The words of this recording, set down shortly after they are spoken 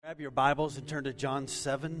Grab your Bibles and turn to John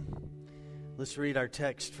 7. Let's read our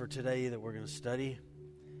text for today that we're going to study,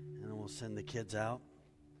 and then we'll send the kids out.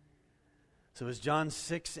 So as John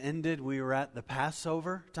 6 ended, we were at the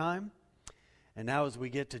Passover time. And now as we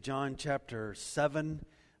get to John chapter 7,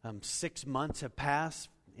 6 months have passed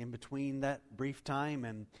in between that brief time,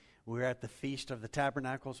 and we're at the Feast of the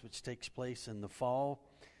Tabernacles, which takes place in the fall.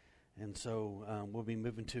 And so we'll be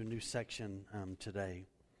moving to a new section today.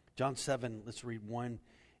 John 7, let's read 1,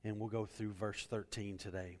 and we'll go through verse 13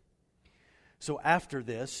 today. So after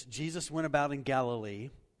this, Jesus went about in Galilee,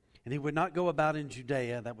 and he would not go about in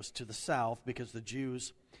Judea, that was to the south, because the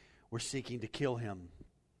Jews were seeking to kill him.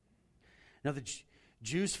 Now the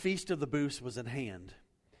Jews' feast of the booths was at hand.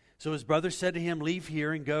 So his brothers said to him, "Leave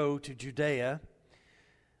here and go to Judea,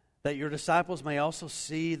 that your disciples may also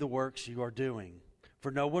see the works you are doing. For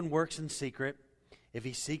no one works in secret if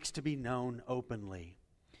he seeks to be known openly.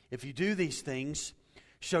 If you do these things,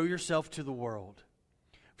 show yourself to the world."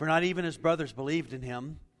 For not even his brothers believed in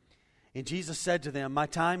him. And Jesus said to them, "My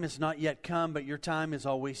time is not yet come, but your time is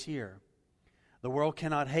always here. The world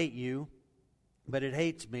cannot hate you, but it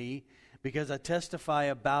hates me, because I testify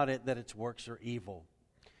about it that its works are evil.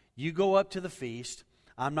 You go up to the feast.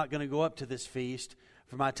 I'm not going to go up to this feast,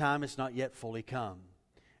 for my time is not yet fully come."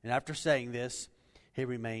 And after saying this, he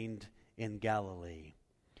remained in Galilee.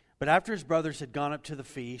 But after his brothers had gone up to the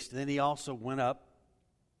feast, then he also went up,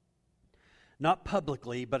 not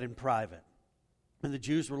publicly, but in private. And the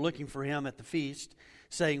Jews were looking for him at the feast,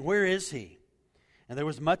 saying, "Where is he?" And there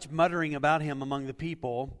was much muttering about him among the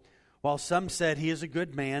people, while some said, "He is a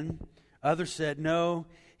good man." Others said, "No,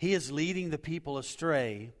 he is leading the people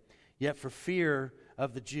astray." Yet for fear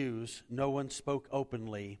of the Jews, no one spoke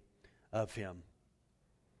openly of him.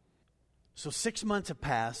 So 6 months have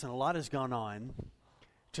passed, and a lot has gone on.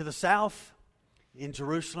 To the south, in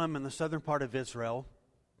Jerusalem and the southern part of Israel,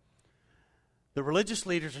 the religious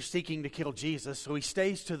leaders are seeking to kill Jesus, so he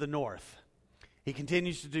stays to the north. He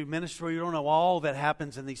continues to do ministry. We don't know all that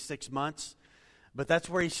happens in these 6 months, but that's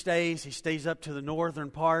where he stays. He stays up to the northern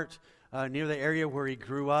part, near the area where he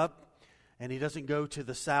grew up, and he doesn't go to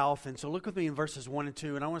the south. And so look with me in verses 1 and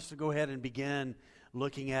 2, and I want us to go ahead and begin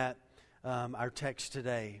looking at our text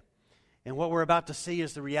today. And what we're about to see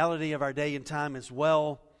is the reality of our day and time as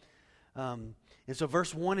well. And so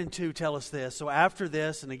verse 1 and 2 tell us this. So after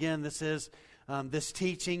this, and again, this is this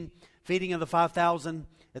teaching, feeding of the 5,000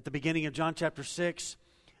 at the beginning of John chapter 6.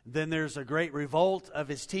 Then there's a great revolt of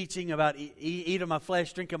his teaching about eat of my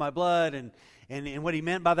flesh, drink of my blood. And what he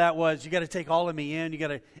meant by that was, you got to take all of me in. You got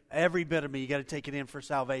to, every bit of me, you got to take it in for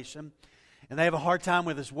salvation. And they have a hard time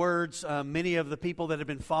with his words. Many of the people that have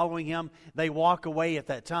been following him, they walk away at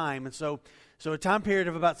that time. And so a time period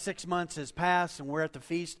of about 6 months has passed, and we're at the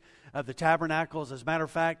Feast of the Tabernacles. As a matter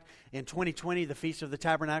of fact, in 2020, the Feast of the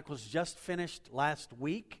Tabernacles just finished last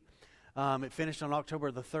week. It finished on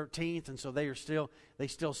October the 13th, and so they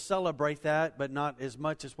still celebrate that, but not as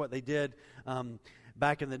much as what they did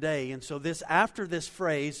back in the day. And so after this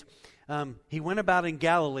phrase, he went about in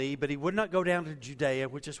Galilee, but he would not go down to Judea,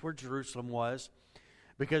 which is where Jerusalem was,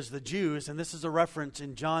 because the Jews, and this is a reference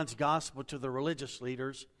in John's gospel to the religious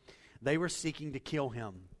leaders, they were seeking to kill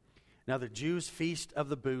him. Now the Jews' feast of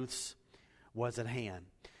the booths was at hand.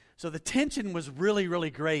 So the tension was really, really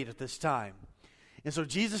great at this time. And so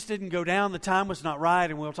Jesus didn't go down. The time was not right,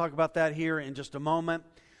 and we'll talk about that here in just a moment.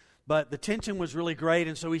 But the tension was really great,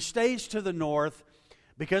 and so he stays to the north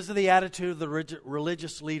because of the attitude of the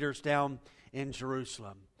religious leaders down in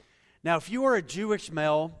Jerusalem. Now, if you were a Jewish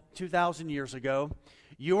male 2,000 years ago,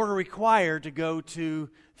 you were required to go to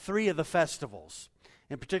 3 of the festivals,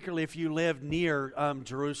 and particularly if you lived near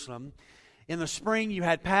Jerusalem. In the spring, you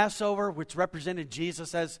had Passover, which represented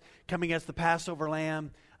Jesus as coming as the Passover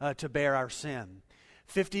lamb to bear our sin.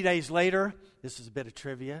 50 days later, this is a bit of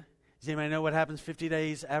trivia. Does anybody know what happens 50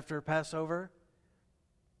 days after Passover?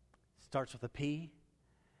 Starts with a P.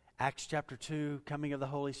 Acts chapter 2, coming of the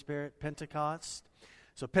Holy Spirit, Pentecost.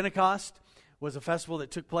 So Pentecost was a festival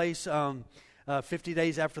that took place 50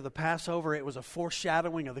 days after the Passover. It was a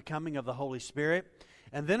foreshadowing of the coming of the Holy Spirit.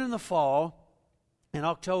 And then in the fall, in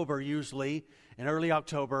October usually, in early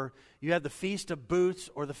October, you had the Feast of Booths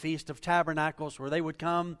or the Feast of Tabernacles, where they would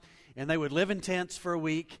come and they would live in tents for a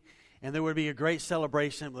week, and there would be a great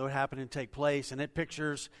celebration that would happen and take place. And it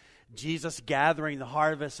pictures Jesus gathering the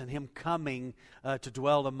harvest and him coming to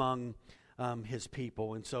dwell among his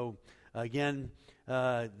people. And so, again,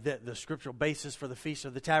 the scriptural basis for the Feast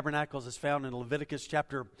of the Tabernacles is found in Leviticus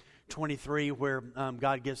chapter 23, where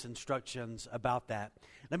God gives instructions about that.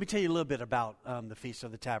 Let me tell you a little bit about the Feast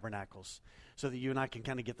of the Tabernacles so that you and I can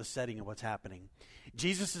kind of get the setting of what's happening.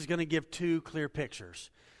 Jesus is going to give 2 clear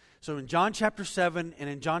pictures. So in John chapter 7 and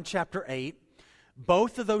in John chapter 8,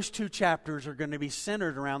 both of those two chapters are going to be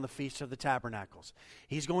centered around the Feast of the Tabernacles.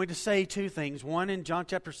 He's going to say two things, one in John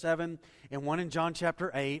chapter 7 and one in John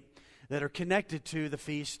chapter 8, that are connected to the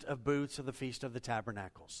Feast of Booths or the Feast of the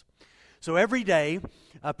Tabernacles. So every day,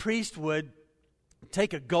 a priest would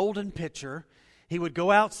take a golden pitcher. He would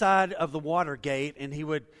go outside of the water gate and he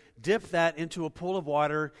would dip that into a pool of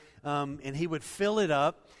water, and he would fill it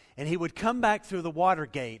up, and he would come back through the water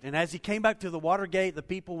gate. And as he came back through the water gate, the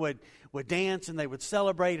people would dance and they would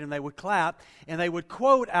celebrate and they would clap and they would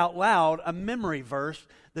quote out loud a memory verse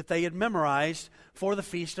that they had memorized for the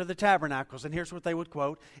Feast of the Tabernacles. And here's what they would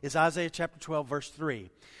quote, is Isaiah chapter 12, verse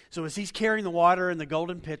 3. So as he's carrying the water in the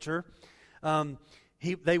golden pitcher,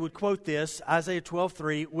 they would quote this, Isaiah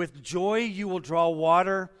 12:3, "With joy you will draw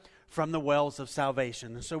water from the wells of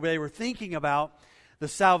salvation." And so they were thinking about the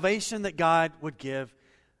salvation that God would give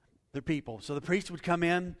the people. So the priest would come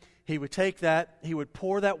in, he would take that, he would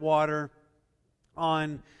pour that water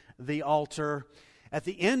on the altar. At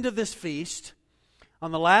the end of this feast,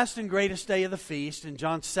 on the last and greatest day of the feast, in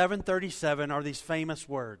John 7:37 are these famous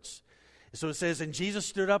words. So it says, "And Jesus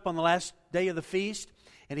stood up on the last day of the feast,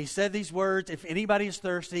 and he said these words, 'If anybody is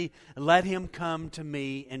thirsty, let him come to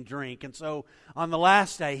me and drink.'" And so on the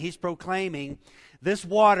last day, he's proclaiming, this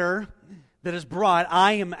water that is brought,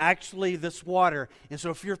 I am actually this water. And so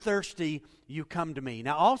if you're thirsty, you come to me.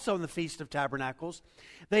 Now also in the Feast of Tabernacles,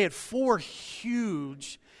 they had 4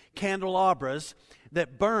 huge candelabras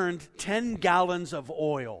that burned 10 gallons of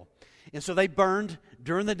oil. And so they burned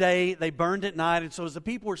during the day, they burned at night. And so as the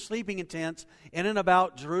people were sleeping in tents in and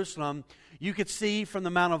about Jerusalem, you could see from the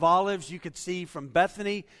Mount of Olives, you could see from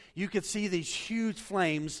Bethany, you could see these huge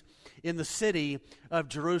flames in the city of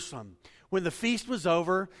Jerusalem. When the feast was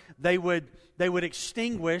over, they would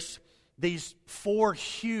extinguish these 4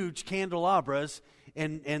 huge candelabras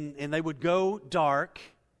and they would go dark.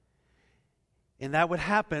 And that would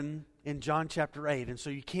happen in John chapter 8. And so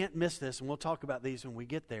you can't miss this, and we'll talk about these when we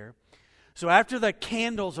get there. So after the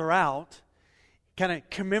candles are out, kind of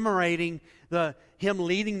commemorating him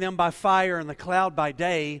leading them by fire and the cloud by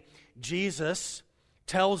day, Jesus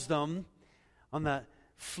tells them on the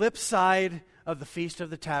flip side of the Feast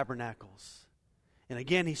of the Tabernacles. And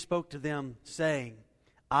again, he spoke to them saying,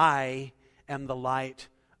 "I am the light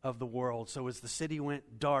of the world." So as the city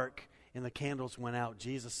went dark and the candles went out,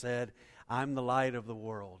 Jesus said, "I'm the light of the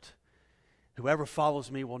world. Whoever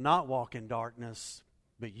follows me will not walk in darkness,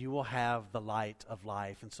 but you will have the light of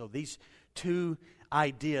life." And so these two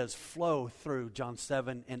ideas flow through John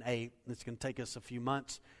 7 and 8. It's going to take us a few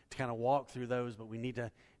months to kind of walk through those, but we need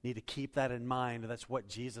to keep that in mind. That's what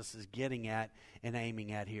Jesus is getting at and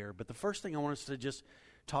aiming at here. But the first thing I want us to just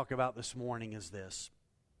talk about this morning is this.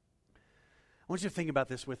 I want you to think about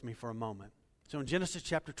this with me for a moment. So in Genesis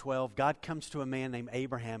chapter 12, God comes to a man named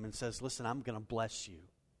Abraham and says, "Listen, I'm going to bless you.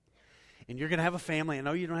 And you're going to have a family. I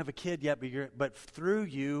know you don't have a kid yet, but through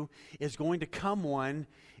you is going to come one,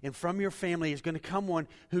 and from your family is going to come one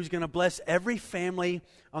who's going to bless every family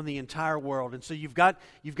on the entire world." And so you've got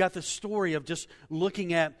the story of just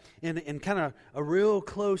looking at, in kind of a real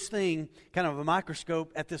close thing, kind of a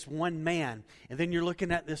microscope at this one man. And then you're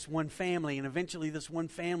looking at this one family, and eventually this one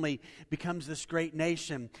family becomes this great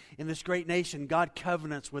nation. In this great nation, God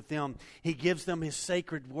covenants with them. He gives them His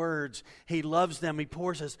sacred words. He loves them. He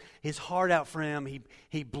pours His heart out for them.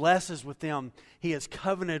 He blesses with them. He has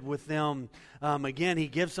covenanted with them. Again, He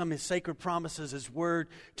gives them His sacred promises, His word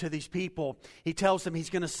to these people. He tells them He's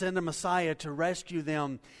going to send a Messiah to rescue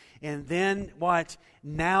them. And then what?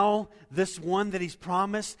 Now this one that He's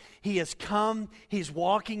promised, He has come. He's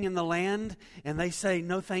walking in the land. And they say,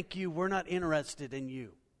 "No, thank you. We're not interested in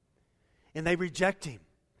you." And they reject Him.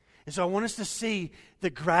 And so I want us to see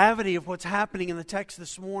the gravity of what's happening in the text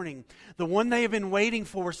this morning. The one they have been waiting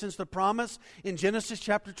for since the promise in Genesis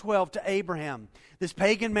chapter 12 to Abraham. This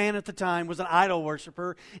pagan man at the time was an idol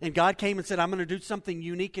worshiper, and God came and said, "I'm going to do something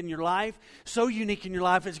unique in your life, so unique in your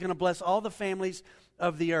life it's going to bless all the families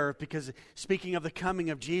of the earth," because speaking of the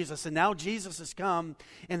coming of Jesus. And now Jesus has come,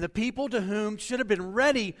 and the people to whom should have been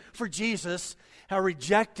ready for Jesus are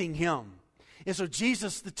rejecting Him. And so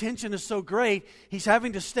Jesus, the tension is so great, He's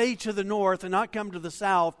having to stay to the north and not come to the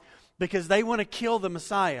south because they want to kill the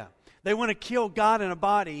Messiah. They want to kill God in a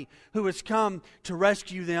body who has come to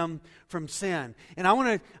rescue them from sin. And I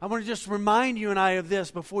want to just remind you and I of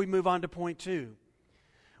this before we move on to point 2.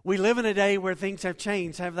 We live in a day where things have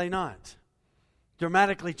changed, have they not?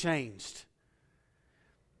 Dramatically changed.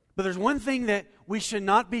 But there's one thing that we should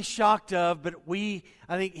not be shocked of, but we,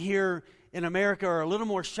 I think, here in America are a little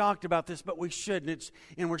more shocked about this, but we shouldn't.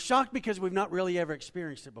 And we're shocked because we've not really ever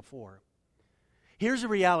experienced it before. Here's a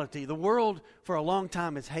reality. The world for a long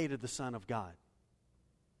time has hated the Son of God.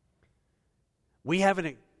 We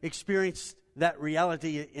haven't experienced that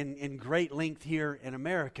reality in great length here in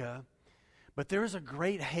America, but there is a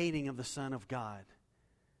great hating of the Son of God.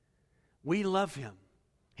 We love Him.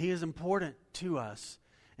 He is important to us.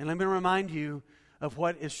 And let me remind you of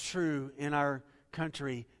what is true in our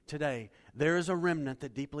country today. There is a remnant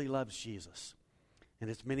that deeply loves Jesus. And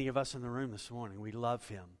it's many of us in the room this morning. We love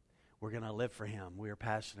Him. We're going to live for Him. We are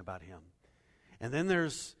passionate about Him. And then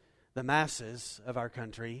there's the masses of our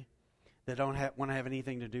country that don't want to have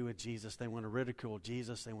anything to do with Jesus. They want to ridicule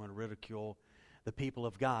Jesus. They want to ridicule the people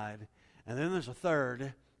of God. And then there's a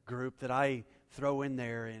third group that I throw in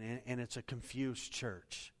there, and it's a confused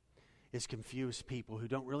church. It's confused people who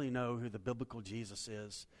don't really know who the biblical Jesus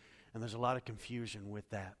is. And there's a lot of confusion with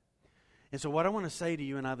that. And so what I want to say to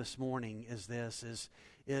you and I this morning is this,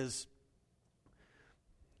 is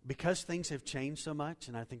because things have changed so much,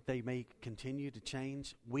 and I think they may continue to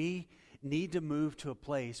change, we need to move to a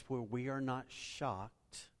place where we are not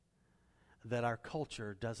shocked that our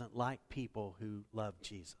culture doesn't like people who love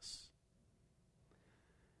Jesus.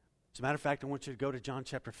 As a matter of fact, I want you to go to John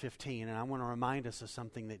chapter 15, and I want to remind us of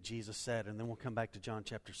something that Jesus said, and then we'll come back to John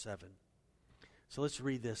chapter 7. So let's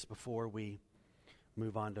read this before we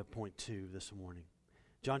move on to point 2 this morning.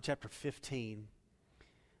 John chapter 15,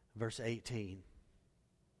 verse 18.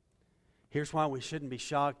 Here's why we shouldn't be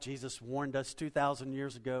shocked. Jesus warned us 2,000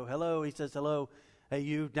 years ago. Hello, He says, hello, hey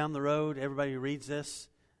you down the road, everybody who reads this.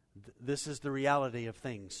 This is the reality of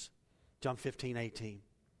things. John 15, 18.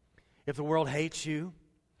 If the world hates you,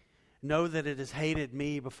 know that it has hated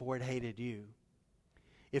me before it hated you.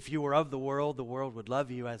 If you were of the world would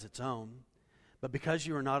love you as its own. But because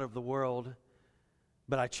you are not of the world,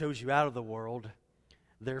 but I chose you out of the world,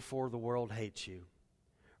 therefore the world hates you.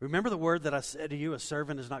 Remember the word that I said to you, a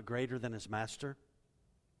servant is not greater than his master.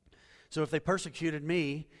 So if they persecuted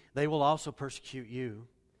me, they will also persecute you.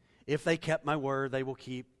 If they kept my word, they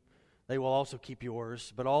will also keep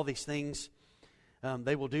yours. But all these things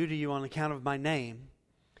they will do to you on account of my name,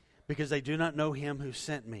 because they do not know him who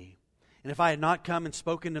sent me. And if I had not come and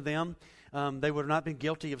spoken to them, they would have not been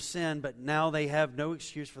guilty of sin, but now they have no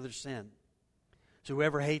excuse for their sin. So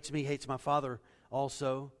whoever hates me hates my Father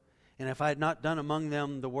also. And if I had not done among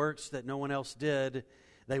them the works that no one else did,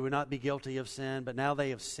 they would not be guilty of sin. But now they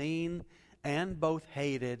have seen and both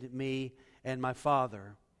hated me and my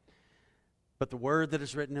Father. But the word that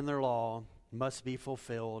is written in their law must be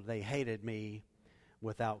fulfilled. They hated me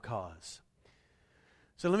without cause.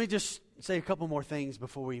 So let me just say a couple more things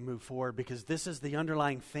before we move forward, because this is the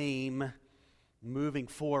underlying theme moving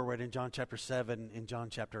forward in John chapter 7 and John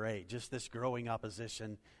chapter 8. Just this growing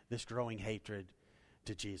opposition, this growing hatred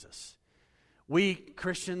to Jesus. We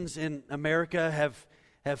Christians in America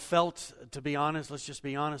have felt, to be honest, let's just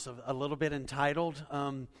be honest, a little bit entitled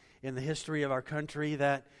in the history of our country,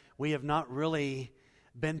 that we have not really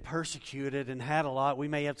been persecuted and had a lot. We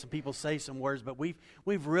may have some people say some words, but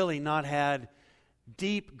we've really not had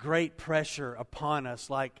deep, great pressure upon us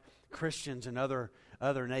like Christians in other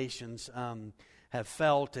nations have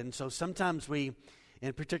felt. And so sometimes we,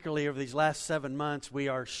 and particularly over these last 7 months, we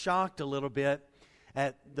are shocked a little bit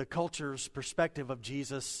at the culture's perspective of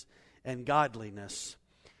Jesus and godliness.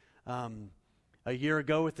 A year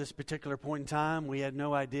ago at this particular point in time, we had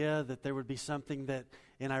no idea that there would be something that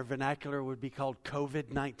in our vernacular would be called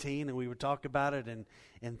COVID-19, and we would talk about it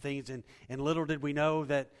and things. And little did we know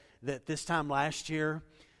that this time last year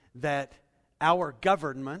that our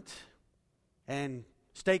government and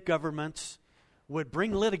state governments would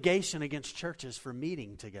bring litigation against churches for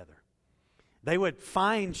meeting together. They would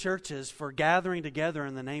fine churches for gathering together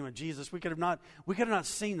in the name of Jesus. We could have not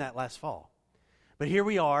seen that last fall. But here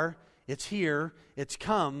we are. It's here. It's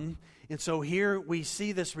come. And so here we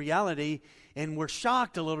see this reality, and we're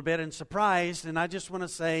shocked a little bit and surprised. And I just want to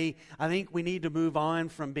say, I think we need to move on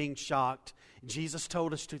from being shocked. Jesus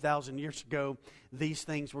told us 2,000 years ago these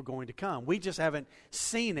things were going to come. We just haven't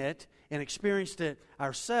seen it and experienced it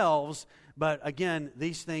ourselves. But again,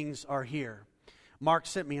 these things are here. Mark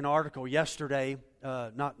sent me an article yesterday,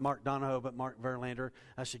 not Mark Donahoe, but Mark Verlander.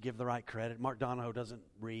 I should give the right credit. Mark Donahoe doesn't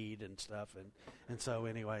read and stuff, and so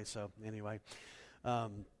anyway.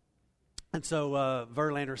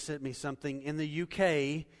 Verlander sent me something. In the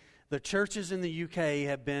UK, the churches in the UK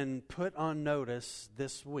have been put on notice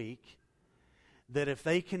this week that if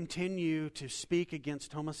they continue to speak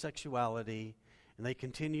against homosexuality and they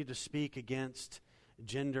continue to speak against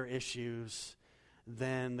gender issues,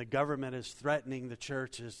 then the government is threatening the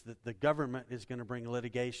churches, that the government is going to bring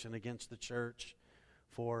litigation against the church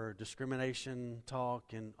for discrimination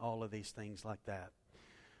talk and all of these things like that.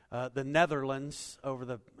 The Netherlands over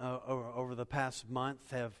the past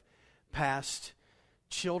month have passed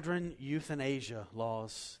children euthanasia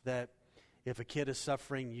laws that if a kid is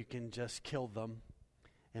suffering, you can just kill them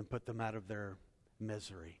and put them out of their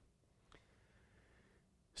misery.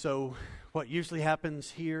 So what usually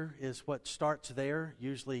happens here is what starts there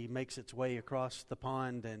usually makes its way across the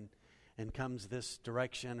pond and comes this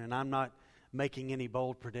direction. And I'm not making any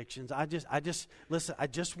bold predictions. I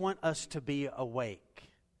just want us to be awake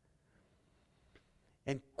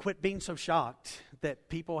and quit being so shocked that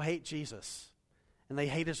people hate Jesus and they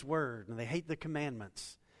hate His Word and they hate the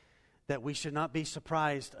commandments, that we should not be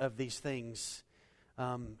surprised of these things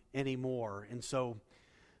anymore. And so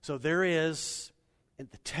there is in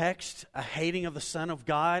the text a hating of the Son of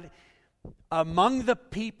God among the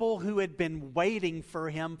people who had been waiting for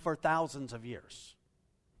Him for thousands of years.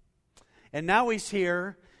 And now He's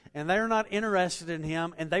here, and they're not interested in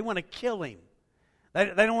Him, and they want to kill Him. They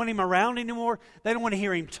don't want Him around anymore. They don't want to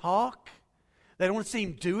hear Him talk. They don't want to see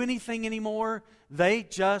Him do anything anymore. They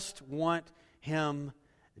just want Him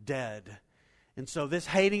dead. And so this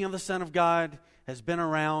hating of the Son of God has been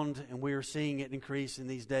around, and we are seeing it increase in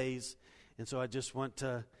these days. And so I just want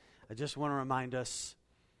to remind us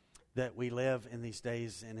that we live in these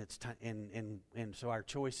days, and it's and so our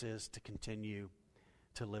choice is to continue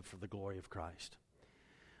to live for the glory of Christ.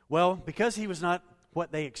 Well, because He was not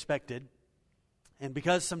what they expected, and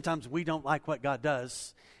because sometimes we don't like what God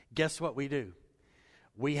does, guess what we do?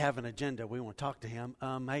 We have an agenda. We want to talk to Him.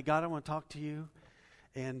 Hey, God, I want to talk to you.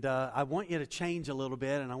 And I want you to change a little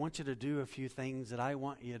bit, and I want you to do a few things that I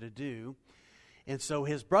want you to do. And so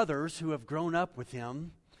His brothers, who have grown up with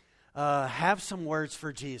Him, have some words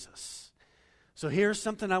for Jesus. So here's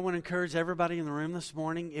something I want to encourage everybody in the room this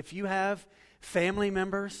morning. If you have family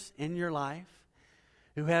members in your life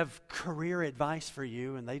who have career advice for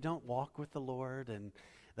you, and they don't walk with the Lord, and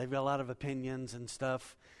they've got a lot of opinions and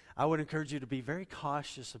stuff, I would encourage you to be very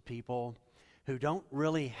cautious of people who don't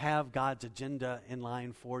really have God's agenda in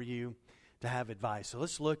line for you to have advice. So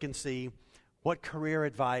let's look and see what career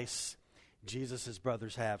advice Jesus'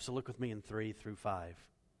 brothers have. So look with me in 3 through 5.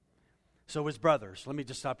 So His brothers, let me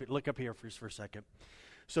just look up here for a second.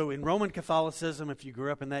 So in Roman Catholicism, if you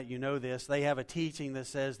grew up in that, you know this, they have a teaching that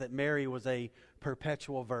says that Mary was a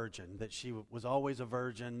perpetual virgin, that she was always a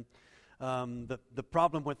virgin. The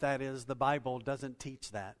problem with that is the Bible doesn't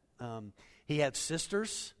teach that. He had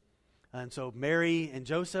sisters, and so Mary and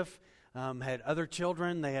Joseph had other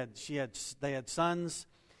children. They had sons,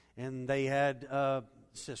 and they had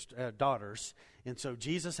daughters. And so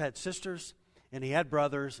Jesus had sisters, and He had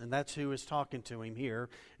brothers, and that's who is talking to Him here.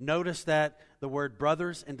 Notice that the word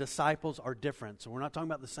brothers and disciples are different. So we're not talking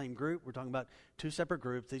about the same group. We're talking about two separate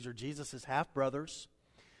groups. These are Jesus' half-brothers,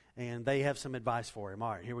 and they have some advice for Him.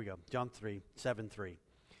 All right, here we go. John 3:7-3.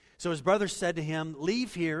 So His brothers said to Him,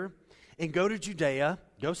 "Leave here and go to Judea,"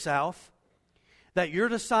 go south, "that your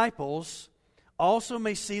disciples also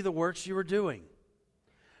may see the works you are doing.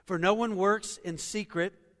 For no one works in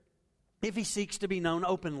secret if he seeks to be known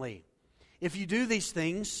openly. If you do these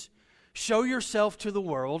things, show yourself to the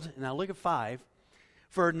world." Now look at 5.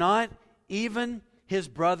 "For not even his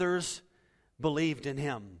brothers believed in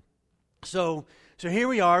Him." So here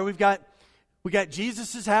we are. We got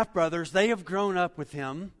Jesus' half-brothers. They have grown up with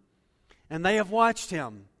Him, and they have watched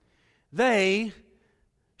Him. They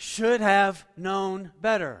should have known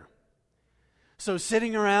better. So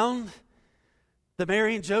sitting around the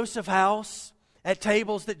Mary and Joseph house at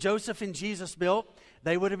tables that Joseph and Jesus built,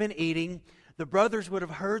 they would have been eating. The brothers would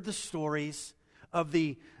have heard the stories of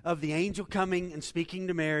the angel coming and speaking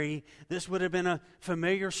to Mary. This would have been a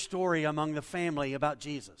familiar story among the family about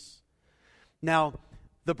Jesus. Now,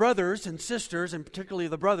 the brothers and sisters, and particularly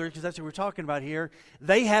the brothers, because that's what we're talking about here,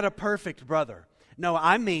 they had a perfect brother. No,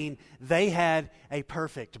 I mean they had a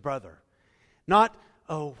perfect brother. Not,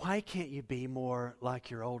 "Oh, why can't you be more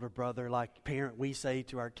like your older brother?" Like parent we say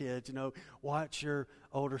to our kids, watch your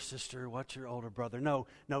older sister, watch your older brother. No,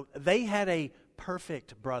 they had a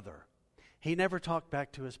perfect brother. He never talked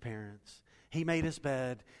back to his parents. He made his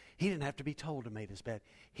bed. He didn't have to be told to make his bed.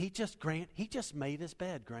 He just made his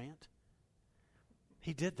bed, Grant.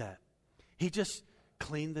 He did that. He just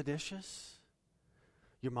cleaned the dishes.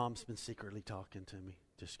 Your mom's been secretly talking to me.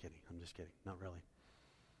 Just kidding. I'm just kidding. Not really.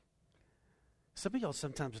 Some of y'all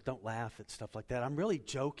sometimes don't laugh at stuff like that. I'm really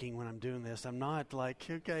joking when I'm doing this. I'm not like,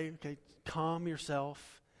 okay, calm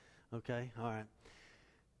yourself. Okay, all right.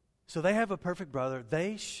 So they have a perfect brother.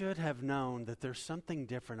 They should have known that there's something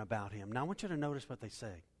different about him. Now I want you to notice what they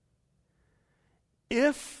say.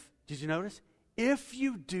 Did you notice? If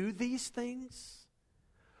you do these things,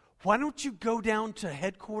 why don't you go down to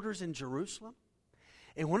headquarters in Jerusalem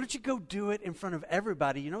And why don't you go do it in front of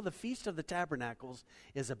everybody? You know, the Feast of the Tabernacles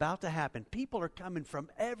is about to happen. People are coming from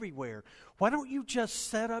everywhere. Why don't you just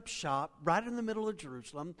set up shop right in the middle of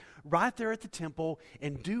Jerusalem, right there at the temple,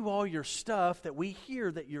 and do all your stuff that we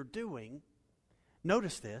hear that you're doing?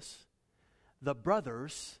 Notice this. The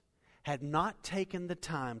brothers had not taken the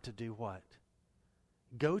time to do what?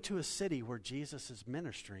 Go to a city where Jesus is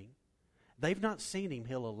ministering. They've not seen him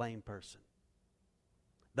heal a lame person.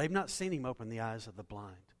 They've not seen him open the eyes of the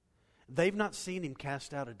blind. They've not seen him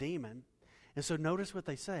cast out a demon. And so notice what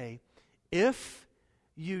they say. If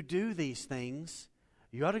you do these things,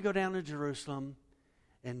 you ought to go down to Jerusalem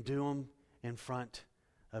and do them in front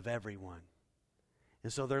of everyone.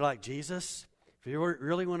 And so they're like, Jesus, if you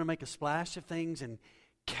really want to make a splash of things and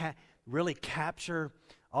really capture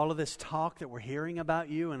all of this talk that we're hearing about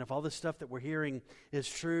you, and if all this stuff that we're hearing is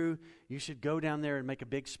true, you should go down there and make a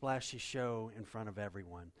big splashy show in front of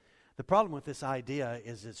everyone. The problem with this idea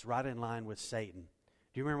is it's right in line with Satan.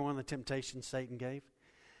 Do you remember one of the temptations Satan gave?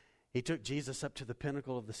 He took Jesus up to the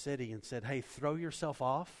pinnacle of the city and said, hey, throw yourself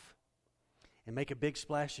off and make a big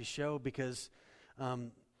splashy show, because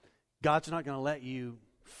God's not going to let you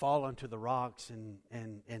fall onto the rocks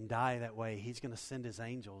and die that way. He's going to send his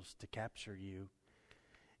angels to capture you.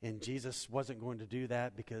 And Jesus wasn't going to do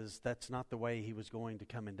that, because that's not the way he was going to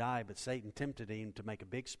come and die. But Satan tempted him to make a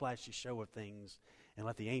big splashy show of things and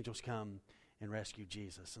let the angels come and rescue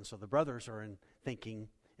Jesus. And so the brothers are thinking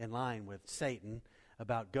in line with Satan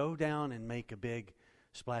about go down and make a big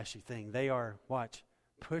splashy thing. They are, watch,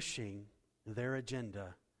 pushing their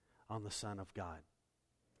agenda on the Son of God.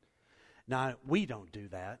 Now, we don't do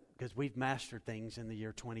that because we've mastered things in the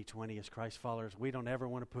year 2020 as Christ followers. We don't ever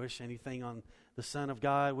want to push anything on the Son of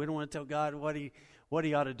God. We don't want to tell God what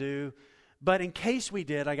he ought to do. But in case we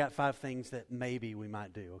did, I got 5 things that maybe we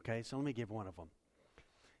might do, okay? So let me give one of them.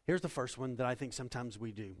 Here's the first one that I think sometimes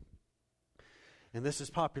we do. And this is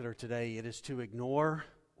popular today. It is to ignore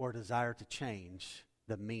or desire to change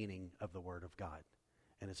the meaning of the Word of God.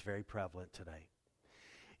 And it's very prevalent today.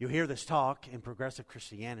 You hear this talk in progressive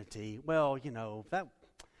Christianity. Well, you know, that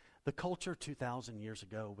the culture 2,000 years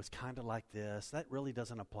ago was kind of like this. That really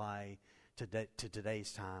doesn't apply to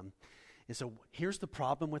today's time. And so here's the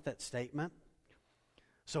problem with that statement.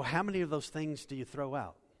 So how many of those things do you throw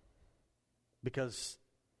out? Because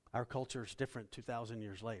our culture is different 2,000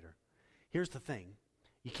 years later. Here's the thing.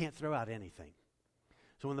 You can't throw out anything.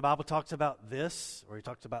 So when the Bible talks about this, or he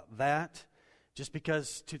talks about that, just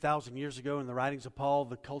because 2,000 years ago in the writings of Paul,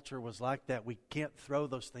 the culture was like that, we can't throw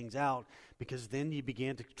those things out, because then you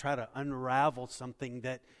begin to try to unravel something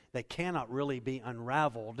that cannot really be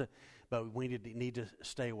unraveled, but we need to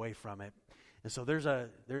stay away from it. And so there's a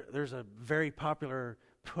very popular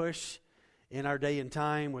push in our day and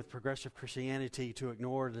time with progressive Christianity to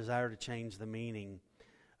ignore the desire to change the meaning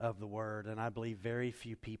of the Word. And I believe very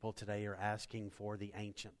few people today are asking for the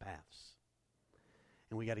ancient paths.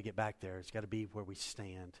 And we got to get back there. It's got to be where we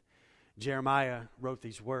stand. Jeremiah wrote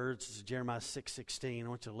these words. This is Jeremiah 6:16. I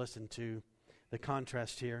want you to listen to the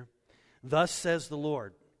contrast here. Thus says the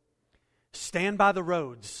Lord, stand by the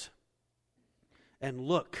roads and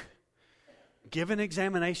look. Give an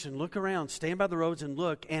examination. Look around. Stand by the roads and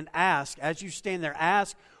look and ask. As you stand there,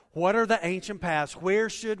 ask, what are the ancient paths? Where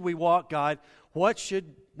should we walk, God? What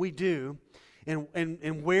should we do?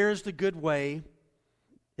 And where's the good way?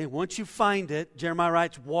 And once you find it, Jeremiah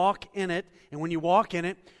writes, walk in it. And when you walk in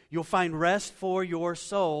it, you'll find rest for your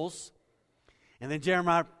souls. And then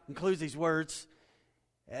Jeremiah concludes these words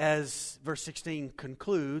as verse 16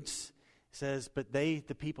 concludes. It says, but the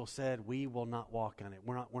people said, we will not walk in it.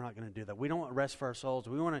 We're not going to do that. We don't want rest for our souls.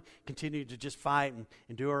 We want to continue to just fight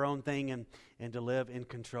and do our own thing and to live in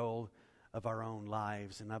control of our own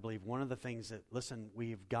lives. And I believe one of the things that, listen,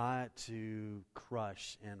 we've got to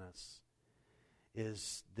crush in us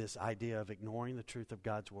is this idea of ignoring the truth of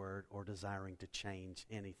God's Word or desiring to change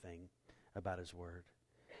anything about His Word.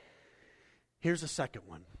 Here's a second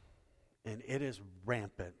one, and it is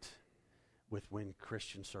rampant within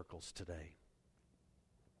Christian circles today.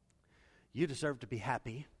 You deserve to be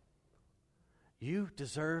happy. You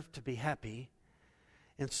deserve to be happy.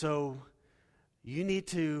 And so you need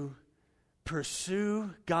to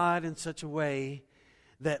pursue God in such a way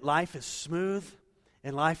that life is smooth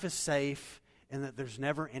and life is safe and that there's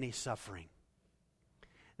never any suffering.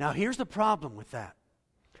 Now, here's the problem with that.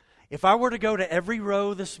 If I were to go to every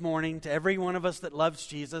row this morning, to every one of us that loves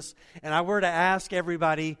Jesus, and I were to ask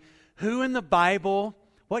everybody, who in the Bible,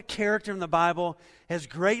 what character in the Bible has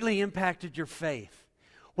greatly impacted your faith?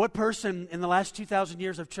 What person in the last 2,000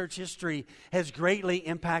 years of church history has greatly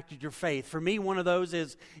impacted your faith? For me, one of those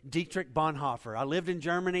is Dietrich Bonhoeffer. I lived in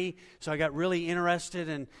Germany, so I got really interested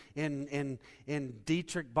in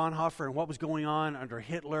Dietrich Bonhoeffer and what was going on under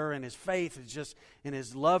Hitler, and his faith is just, and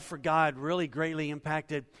his love for God really greatly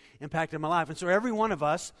impacted my life. And so every one of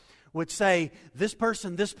us would say, this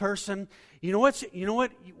person, you know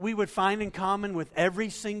what we would find in common with every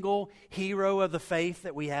single hero of the faith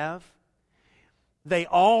that we have? They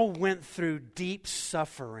all went through deep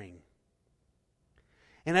suffering.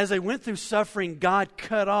 And as they went through suffering, God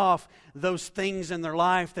cut off those things in their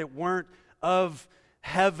life that weren't of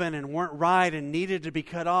heaven and weren't right and needed to be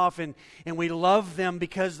cut off. And we love them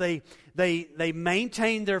because they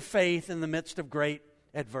maintained their faith in the midst of great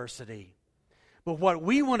adversity. But what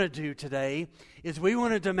we want to do today is we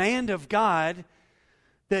want to demand of God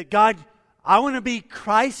that God, I want to be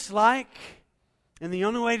Christ-like. And the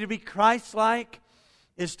only way to be Christ-like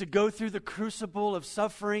is to go through the crucible of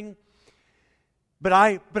suffering. But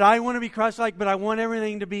I want to be Christ-like, but I want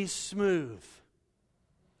everything to be smooth.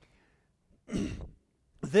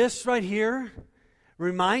 This right here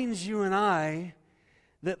reminds you and I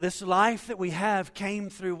that this life that we have came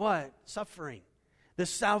through what? Suffering.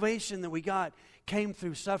 This salvation that we got came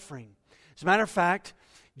through suffering. As a matter of fact,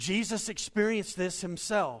 Jesus experienced this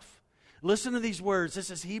himself. Listen to these words.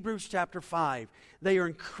 This is Hebrews chapter 5. They are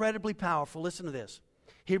incredibly powerful. Listen to this.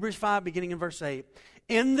 Hebrews 5, beginning in verse 8.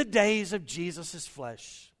 In the days of Jesus'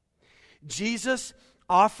 flesh, Jesus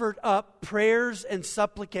offered up prayers and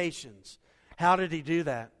supplications. How did he do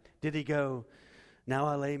that? Did he go, now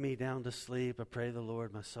I lay me down to sleep, I pray the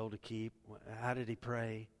Lord my soul to keep? How did he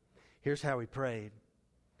pray? Here's how he prayed.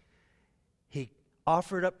 He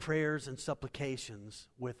offered up prayers and supplications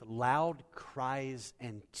with loud cries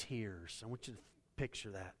and tears. I want you to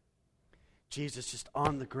picture that. Jesus just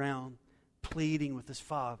on the ground, pleading with his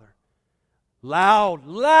Father.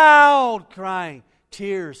 Loud crying,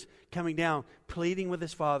 tears coming down, pleading with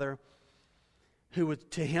his Father, who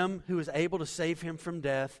was able to save him from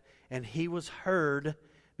death, and he was heard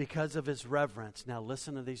because of his reverence. Now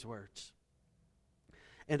listen to these words.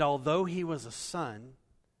 And although he was a son,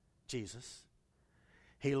 Jesus,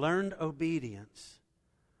 he learned obedience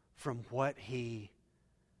from what he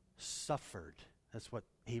suffered. That's what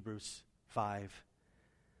Hebrews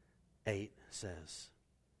 5:8 says.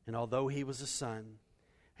 And although he was a son,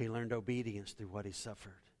 he learned obedience through what he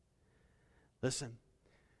suffered. Listen,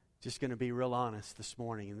 just going to be real honest this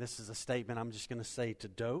morning, and this is a statement I'm just going to say to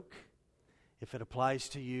Doak. If it applies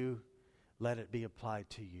to you, let it be applied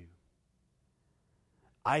to you.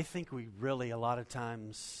 I think we really, a lot of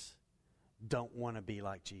times, don't want to be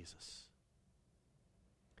like Jesus.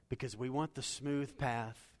 Because we want the smooth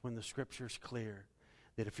path when the Scripture's clear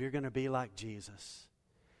that if you're going to be like Jesus,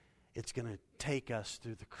 it's going to take us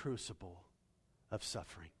through the crucible of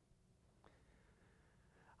suffering.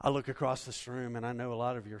 I look across this room and I know a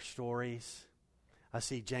lot of your stories. I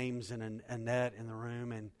see James and Annette in the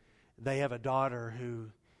room, and they have a daughter who,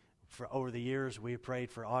 for over the years, we have prayed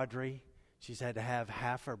for Audrey. She's had to have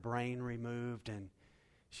half her brain removed, and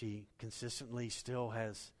she consistently still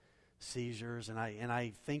has seizures. And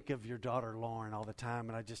I think of your daughter Lauren all the time,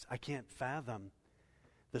 and I can't fathom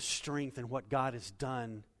the strength and what God has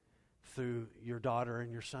done through your daughter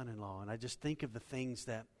and your son-in-law. And I just think of the things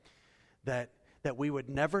that we would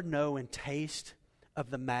never know and taste of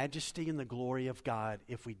the majesty and the glory of God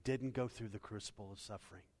if we didn't go through the crucible of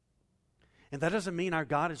suffering. And that doesn't mean our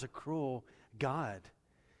God is a cruel God.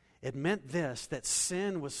 It meant this, that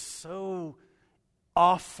sin was so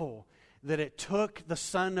awful that it took the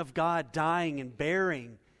Son of God dying and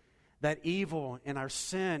bearing that evil and our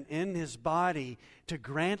sin in his body to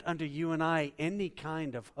grant unto you and I any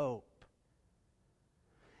kind of hope.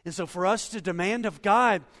 And so for us to demand of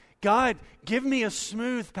God, God, give me a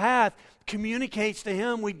smooth path, communicates to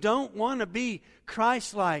him we don't want to be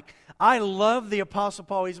Christ-like. I love the Apostle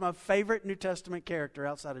Paul. He's my favorite New Testament character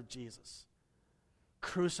outside of Jesus.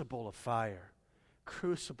 Crucible of fire.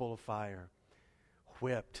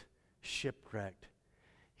 Whipped, shipwrecked.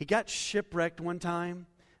 He got shipwrecked one time,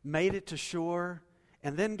 made it to shore,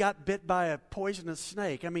 and then got bit by a poisonous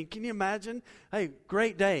snake. I mean, can you imagine? Hey,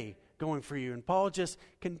 great day going for you. And Paul just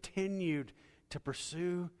continued to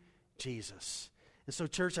pursue Jesus. And so,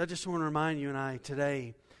 church, I just want to remind you and I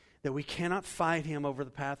today that we cannot fight him over the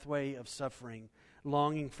pathway of suffering,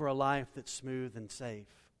 longing for a life that's smooth and safe.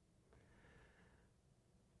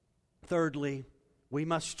 Thirdly, we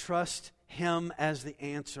must trust him as the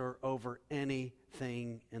answer over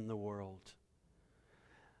anything in the world.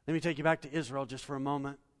 Let me take you back to Israel just for a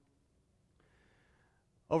moment.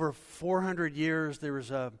 Over 400 years, there was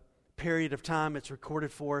a period of time. It's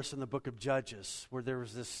recorded for us in the book of Judges, where there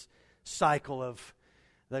was this cycle of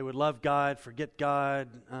they would love God, forget God,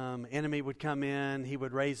 enemy would come in, he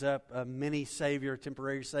would raise up a mini savior,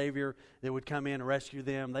 temporary savior that would come in and rescue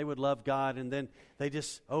them. They would love God, and then they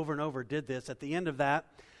just over and over did this. At the end of that,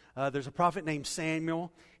 there's a prophet named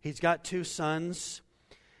Samuel. He's got 2 sons,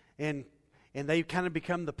 and they kind of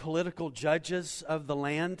become the political judges of the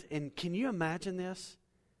land. And can you imagine this?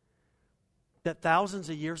 That thousands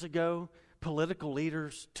of years ago, political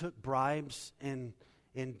leaders took bribes and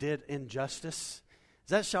did injustice.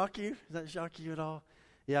 Does that shock you? Does that shock you at all?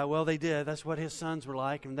 Yeah, well, they did. That's what his sons were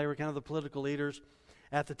like, and they were kind of the political leaders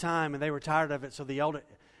at the time, and they were tired of it. So the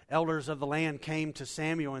elders of the land came to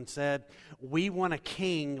Samuel and said, we want a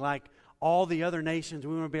king like all the other nations.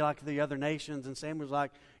 We want to be like the other nations. And Samuel's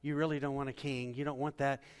like, you really don't want a king. You don't want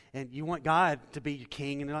that. And you want God to be your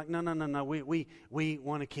king. And they're like, no. We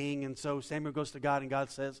want a king. And so Samuel goes to God, and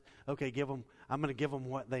God says, okay, I'm going to give them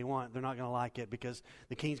what they want. They're not going to like it because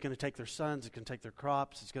the king's going to take their sons. He's going to take their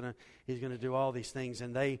crops. He's going to do all these things.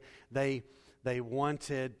 And they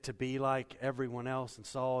wanted to be like everyone else. And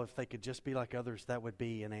Saul, if they could just be like others, that would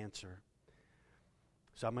be an answer.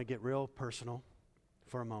 So I'm going to get real personal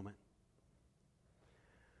for a moment.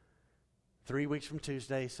 3 weeks from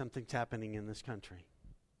Tuesday, something's happening in this country.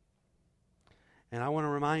 And I want to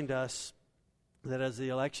remind us that as the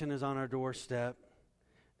election is on our doorstep,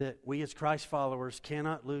 that we as Christ followers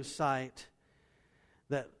cannot lose sight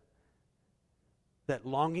that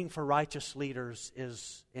longing for righteous leaders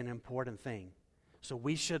is an important thing. So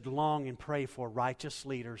we should long and pray for righteous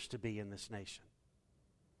leaders to be in this nation.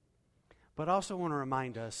 But I also want to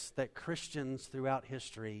remind us that Christians throughout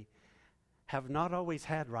history have not always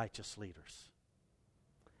had righteous leaders.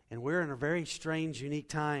 And we're in a very strange, unique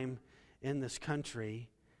time in this country.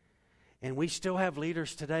 And we still have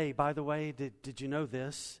leaders today, by the way, did you know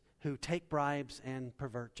this, who take bribes and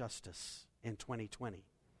pervert justice in 2020.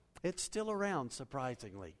 It's still around,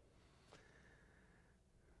 surprisingly.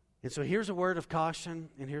 And so here's a word of caution,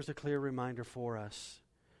 and here's a clear reminder for us.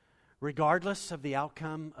 Regardless of the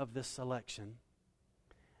outcome of this election,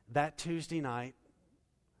 that Tuesday night,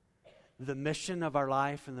 the mission of our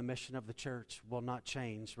life and the mission of the church will not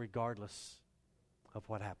change regardless of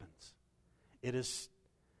what happens. It is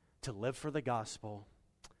to live for the gospel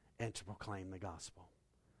and to proclaim the gospel.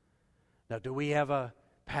 Now, do we have a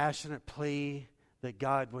passionate plea that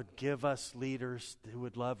God would give us leaders who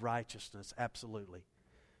would love righteousness? Absolutely.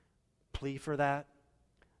 Plea for that.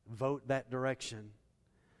 Vote that direction.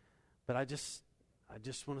 But I just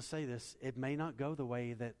want to say this. It may not go the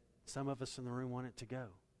way that some of us in the room want it to go.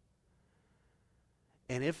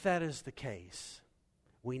 And if that is the case,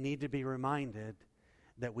 we need to be reminded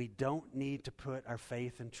that we don't need to put our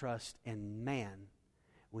faith and trust in man.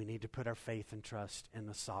 We need to put our faith and trust in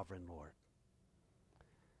the sovereign Lord.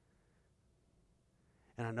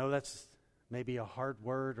 And I know that's maybe a hard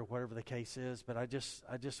word or whatever the case is, but I just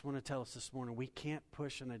want to tell us this morning, we can't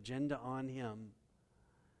push an agenda on him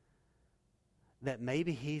that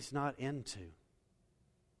maybe he's not into.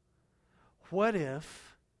 What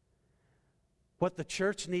if what the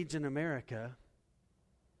church needs in America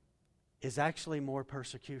is actually more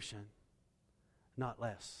persecution, not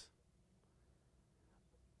less?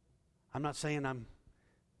 I'm not saying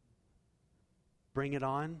bring it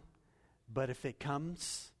on, but if it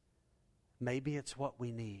comes, maybe it's what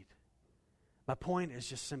we need. My point is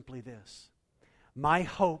just simply this. My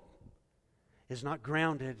hope is not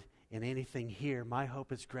grounded in anything here. My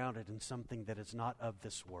hope is grounded in something that is not of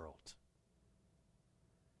this world.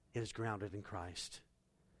 It is grounded in Christ.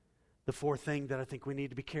 The fourth thing that I think we need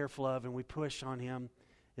to be careful of and we push on him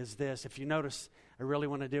is this. If you notice, I really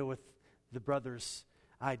want to deal with the brothers'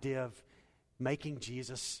 idea of making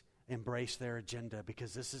Jesus embrace their agenda,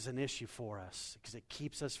 because this is an issue for us, because it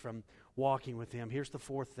keeps us from walking with him. Here's the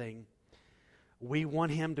fourth thing. We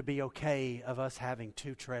want him to be okay of us having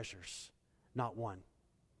 2 treasures, not one.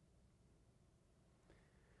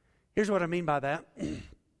 Here's what I mean by that.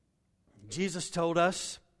 Jesus told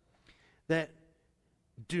us that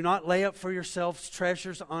do not lay up for yourselves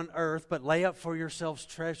treasures on earth, but lay up for yourselves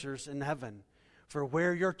treasures in heaven. For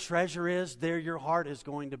where your treasure is, there your heart is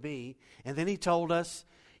going to be. And then he told us,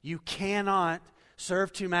 you cannot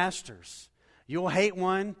serve 2 masters. You'll hate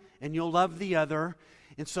one and you'll love the other.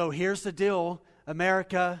 And so here's the deal,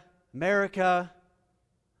 America,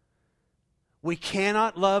 we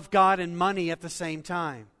cannot love God and money at the same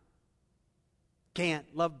time. Can't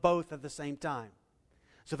love both at the same time.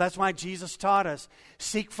 So that's why Jesus taught us,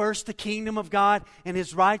 seek first the kingdom of God and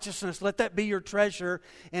his righteousness. Let that be your treasure,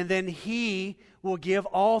 and then he will give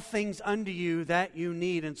all things unto you that you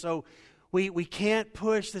need. And so We can't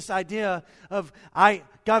push this idea of, I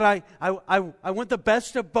want the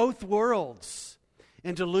best of both worlds,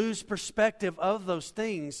 and to lose perspective of those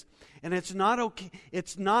things. And it's not okay.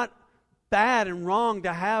 It's not bad and wrong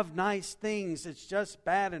to have nice things. It's just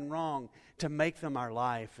bad and wrong to make them our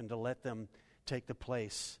life and to let them take the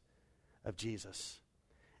place of Jesus.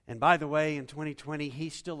 And by the way, in 2020,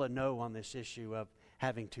 he's still a no on this issue of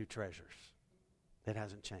having two treasures. It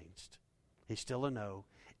hasn't changed. He's still a no,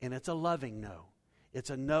 and it's a loving no. It's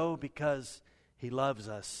a no because he loves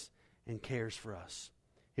us and cares for us.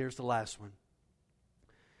 Here's the last one.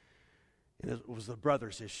 And it was the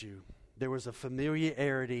brothers' issue. There was a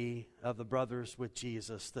familiarity of the brothers with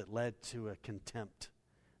Jesus that led to a contempt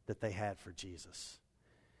that they had for Jesus.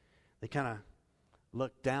 They kind of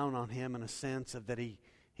looked down on him in a sense of that he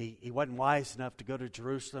wasn't wise enough to go to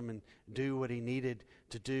Jerusalem and do what he needed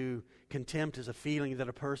to do. Contempt is a feeling that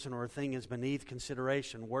a person or a thing is beneath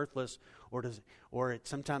consideration, worthless, or it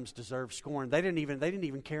sometimes deserves scorn. They didn't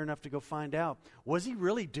even care enough to go find out. Was he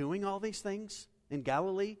really doing all these things in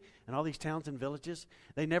Galilee and all these towns and villages?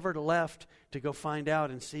 They never left to go find out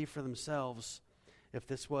and see for themselves if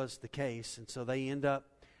this was the case. And so they end up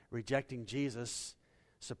rejecting Jesus,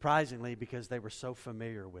 surprisingly, because they were so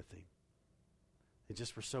familiar with him. They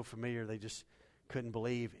just were so familiar, they just couldn't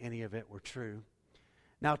believe any of it were true.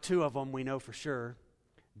 Now, two of them we know for sure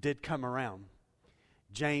did come around.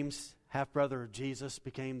 James, half-brother of Jesus,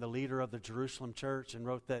 became the leader of the Jerusalem church and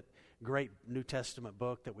wrote that great New Testament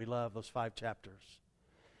book that we love, those 5 chapters.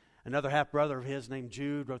 Another half-brother of his named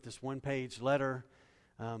Jude wrote this one-page letter.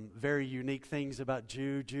 Very unique things about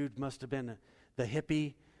Jude. Jude must have been the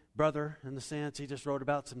hippie brother in the sense. He just wrote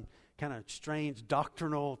about some kind of strange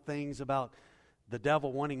doctrinal things about the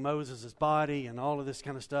devil wanting Moses' body and all of this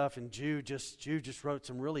kind of stuff. And Jude just wrote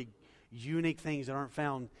some really unique things that aren't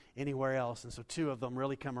found anywhere else. And so 2 of them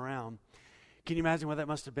really come around. Can you imagine what that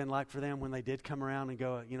must have been like for them when they did come around and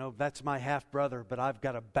go, that's my half-brother, but I've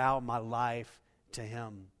got to bow my life to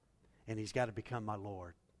him, and he's got to become my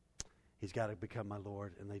Lord. He's got to become my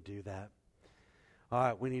Lord, and they do that. All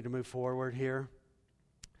right, we need to move forward here.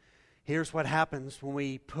 Here's what happens when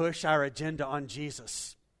we push our agenda on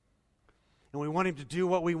Jesus. And we want him to do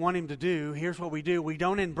what we want him to do. Here's what we do. We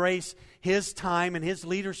don't embrace his time and his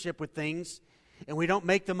leadership with things, and we don't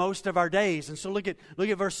make the most of our days. And so look at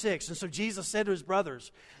verse 6. And so Jesus said to his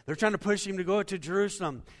brothers, they're trying to push him to go to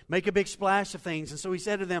Jerusalem, make a big splash of things. And so he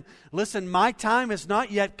said to them, listen, my time has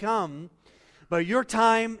not yet come, but your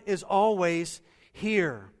time is always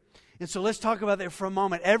here. And so let's talk about that for a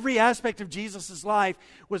moment. Every aspect of Jesus' life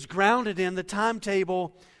was grounded in the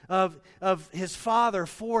timetable of his Father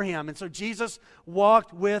for him. And so Jesus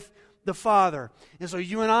walked with the Father. And so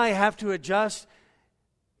you and I have to adjust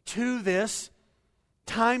to this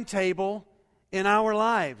timetable in our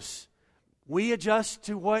lives. We adjust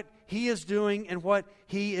to what he is doing and what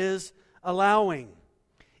he is allowing.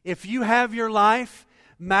 If you have your life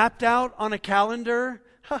mapped out on a calendar,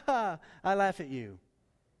 I laugh at you.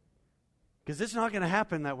 Because it's not going to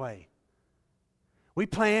happen that way. We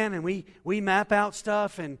plan and we map out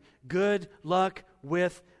stuff, and good luck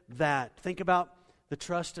with that. Think about the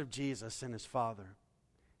trust of Jesus in his Father.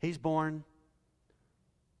 He's born.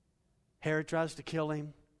 Herod tries to kill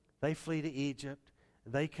him. They flee to Egypt.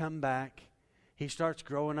 They come back. He starts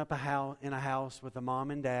growing up in a house with a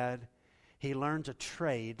mom and dad. He learns a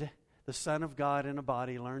trade. The Son of God in a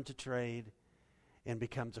body learns a trade and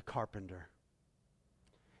becomes a carpenter.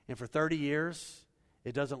 And for 30 years,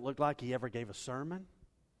 it doesn't look like he ever gave a sermon.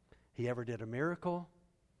 He ever did a miracle.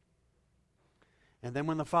 And then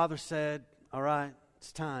when the Father said, all right,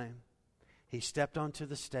 it's time, he stepped onto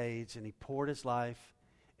the stage and he poured his life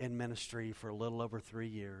in ministry for a little over 3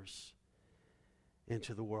 years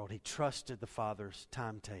into the world. He trusted the Father's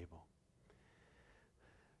timetable.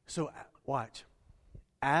 So watch.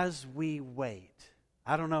 As we wait,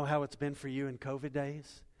 I don't know how it's been for you in COVID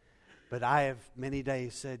days, but I have many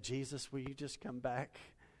days said, Jesus, will you just come back?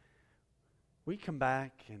 Will you come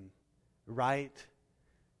back and right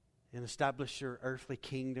and establish your earthly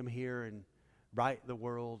kingdom here and right the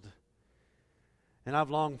world? And I've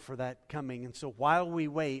longed for that coming. And so while we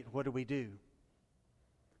wait, what do?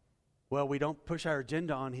 Well, we don't push our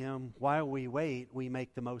agenda on him. While we wait, we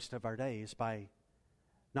make the most of our days by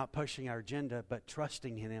not pushing our agenda, but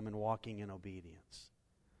trusting in him and walking in obedience.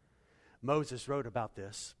 Moses wrote about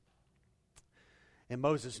this. And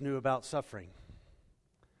Moses knew about suffering.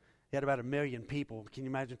 He had about 1 million people. Can you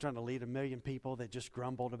imagine trying to lead 1 million people that just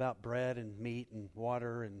grumbled about bread and meat and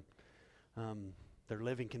water and their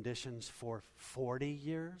living conditions for 40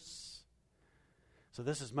 years? So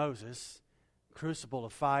this is Moses, crucible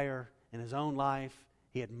of fire in his own life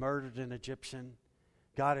He had murdered an Egyptian.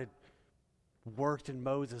 God had worked in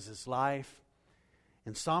Moses' life.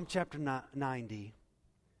 In Psalm chapter 90,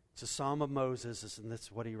 it's a psalm of Moses, and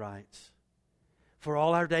that's what he writes. For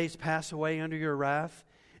all our days pass away under your wrath,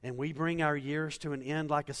 and we bring our years to an end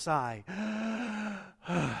like a sigh.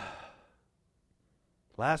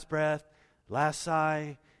 Last breath, last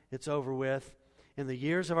sigh, it's over with. And the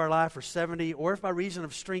years of our life are 70, or if by reason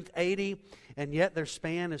of strength 80, and yet their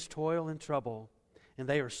span is toil and trouble. And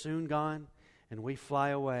they are soon gone, and we fly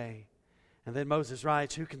away. And then Moses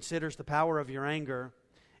writes, who considers the power of your anger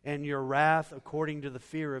and your wrath according to the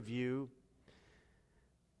fear of you?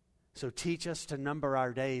 So teach us to number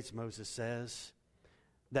our days, Moses says,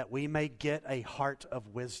 that we may get a heart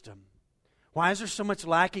of wisdom. Why is there so much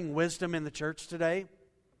lacking wisdom in the church today?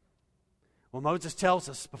 Well, Moses tells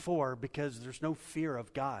us before, because there's no fear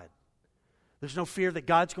of God. There's no fear that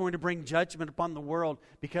God's going to bring judgment upon the world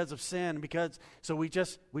because of sin. So we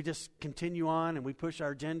just continue on and we push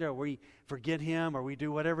our agenda, or we forget Him, or we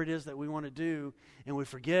do whatever it is that we want to do, and we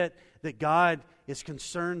forget that God is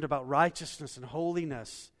concerned about righteousness and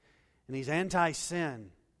holiness, and He's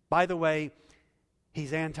anti-sin. By the way,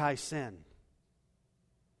 He's anti-sin.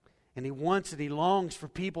 And He wants and He longs for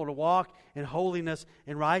people to walk in holiness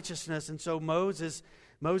and righteousness. And so Moses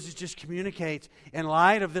just communicates, in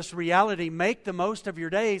light of this reality, make the most of your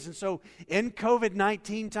days. And so in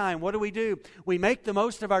COVID-19 time, what do? We make the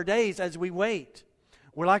most of our days as we wait.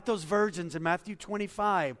 We're like those virgins in Matthew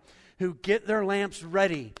 25 who get their lamps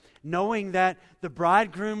ready, knowing that the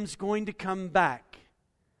bridegroom's going to come back.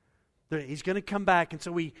 He's going to come back, and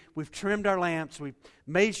so we've trimmed our lamps, we've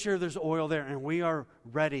made sure there's oil there, and we are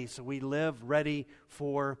ready. So we live ready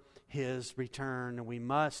for His return, and we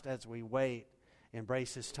must, as we wait,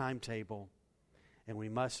 embrace His timetable, and we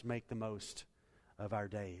must make the most of our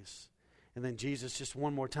days. And then Jesus, just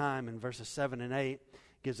one more time in verses 7 and 8,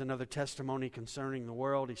 gives another testimony concerning the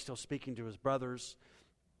world. He's still speaking to His brothers,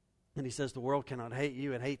 and He says, the world cannot hate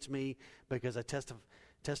you, it hates me because I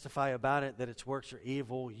testify about it that its works are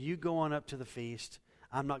evil. You go on up to the feast.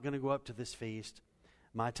 I'm not going to go up to this feast.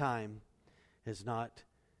 My time has not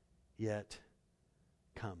yet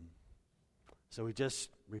come. So He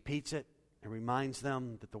just repeats it and reminds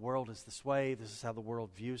them that the world is this way. This is how the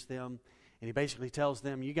world views them. And He basically tells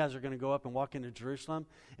them, you guys are going to go up and walk into Jerusalem,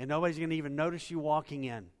 and nobody's going to even notice you walking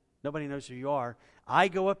in. Nobody knows who you are. I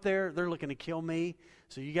go up there, they're looking to kill me.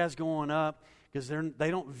 So you guys go on up, because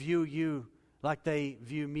they don't view you like they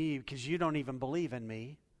view me, because you don't even believe in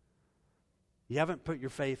me. You haven't put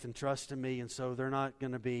your faith and trust in me, and so they're not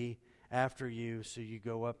going to be after you, so you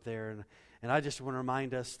go up there. And I just want to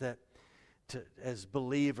remind us that as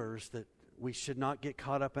believers, that we should not get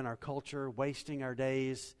caught up in our culture, wasting our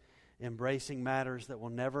days, embracing matters that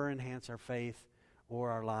will never enhance our faith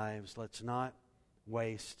or our lives. Let's not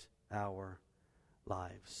waste our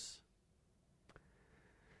lives.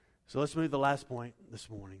 So let's move to the last point this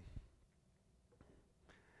morning.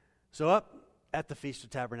 So up at the Feast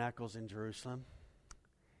of Tabernacles in Jerusalem,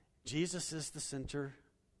 Jesus is the center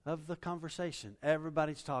of the conversation.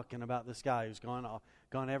 Everybody's talking about this guy who's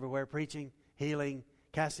gone everywhere preaching, healing,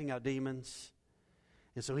 casting out demons.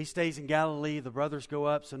 And so He stays in Galilee. The brothers go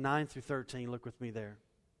up. So 9 through 13, look with me there.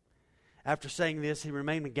 After saying this, He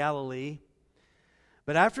remained in Galilee.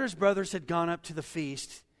 But after His brothers had gone up to the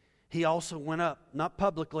feast, He also went up, not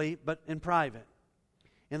publicly, but in private.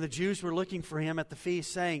 And the Jews were looking for Him at the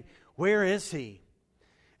feast, saying, where is He?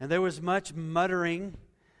 And there was much muttering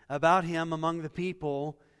about Him among the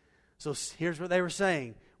people. So here's what they were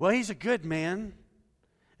saying. Well, He's a good man.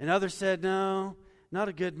 And others said, no, not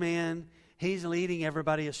a good man. He's leading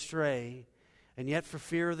everybody astray. And yet for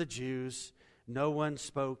fear of the Jews, no one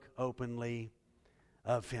spoke openly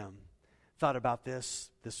of Him. Thought about this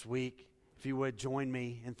week. If you would, join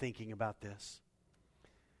me in thinking about this.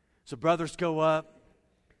 So brothers go up.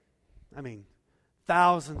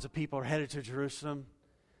 Thousands of people are headed to Jerusalem,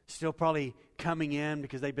 still probably coming in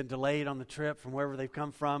because they've been delayed on the trip from wherever they've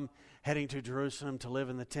come from, heading to Jerusalem to live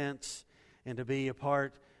in the tents and to be a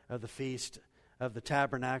part of the Feast of the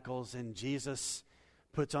Tabernacles. And Jesus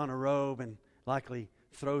puts on a robe and likely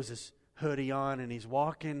throws his hoodie on, and He's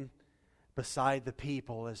walking beside the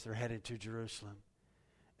people as they're headed to Jerusalem.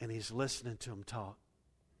 And He's listening to them talk.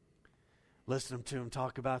 Listening to them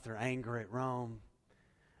talk about their anger at Rome.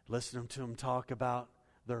 Listening to them talk about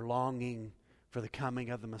their longing for the coming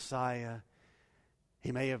of the Messiah.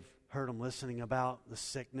 He may have heard them listening about the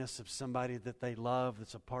sickness of somebody that they love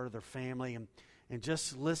that's a part of their family. And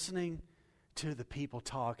just listening to the people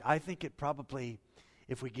talk. I think it probably,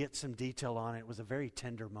 if we get some detail on it, was a very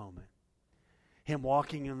tender moment. Him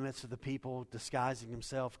walking in the midst of the people, disguising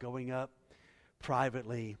Himself, going up,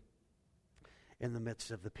 privately in the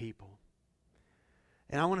midst of the people.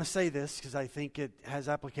 And I want to say this because I think it has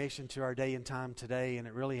application to our day and time today, and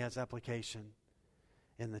it really has application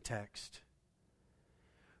in the text.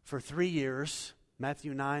 For 3 years,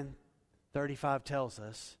 Matthew 9:35 tells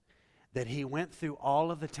us that he went through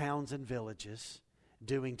all of the towns and villages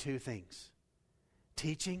doing two things: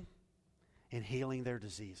 teaching and healing their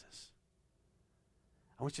diseases.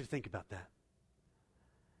 I want you to think about that.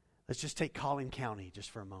 Let's just take Collin County just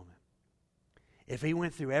for a moment. If he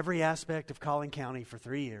went through every aspect of Collin County for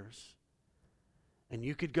 3 years, and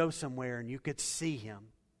you could go somewhere and you could see him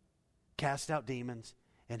cast out demons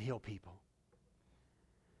and heal people.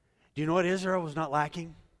 Do you know what Israel was not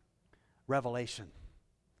lacking? Revelation.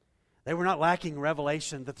 They were not lacking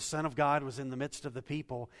revelation that the Son of God was in the midst of the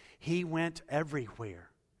people. He went everywhere.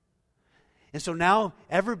 And so now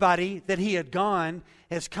everybody that he had gone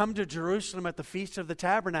has come to Jerusalem at the Feast of the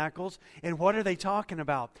Tabernacles. And what are they talking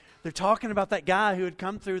about? They're talking about that guy who had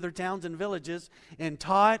come through their towns and villages and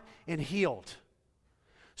taught and healed.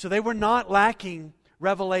 So they were not lacking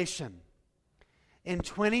revelation. In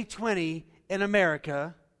 2020 in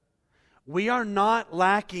America, we are not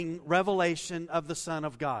lacking revelation of the Son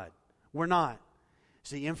of God. We're not. It's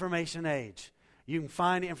the information age. You can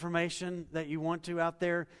find information that you want to out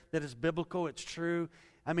there that is biblical, it's true.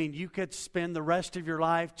 I mean, you could spend the rest of your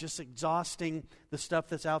life just exhausting the stuff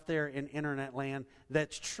that's out there in internet land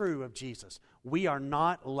that's true of Jesus. We are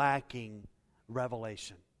not lacking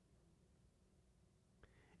revelation.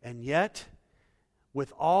 And yet,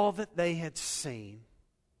 with all that they had seen,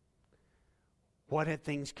 what had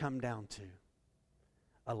things come down to?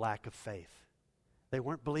 A lack of faith. They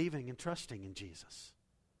weren't believing and trusting in Jesus.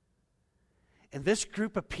 And this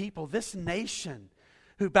group of people, this nation,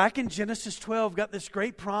 who back in Genesis 12 got this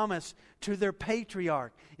great promise to their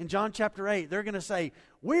patriarch. In John chapter 8, they're going to say,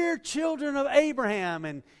 we're children of Abraham.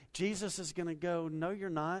 And Jesus is going to go, no, you're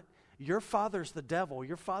not. Your father's the devil.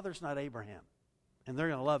 Your father's not Abraham. And they're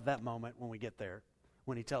going to love that moment when we get there,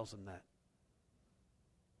 when he tells them that.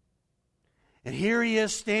 And here he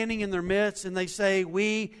is standing in their midst, and they say,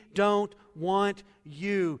 we don't want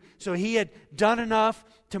you. So he had done enough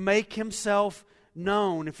to make himself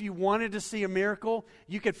known. If you wanted to see a miracle,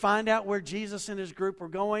 you could find out where Jesus and his group were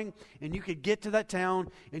going, and you could get to that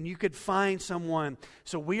town, and you could find someone.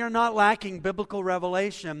 So we are not lacking biblical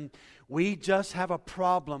revelation. We just have a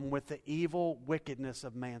problem with the evil wickedness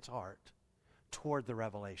of man's heart toward the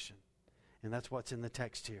revelation. And that's what's in the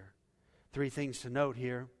text here. 3 things to note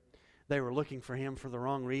here. They were looking for him for the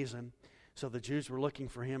wrong reason. So the Jews were looking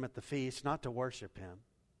for him at the feast, not to worship him.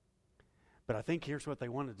 But I think here's what they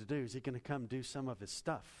wanted to do. Is he going to come do some of his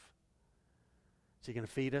stuff? Is he going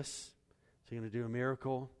to feed us? Is he going to do a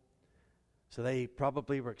miracle? So they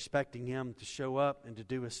probably were expecting him to show up and to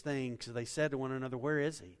do his thing. So they said to one another, where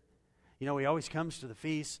is he? You know, he always comes to the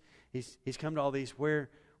feast. He's come to all these. Where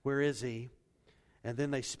is he? And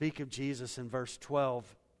then they speak of Jesus in verse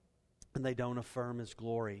 12, and they don't affirm his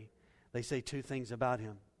glory. They say 2 things about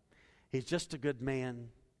him. He's just a good man.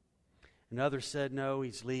 And others said, no,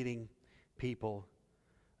 he's leading people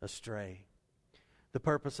astray. The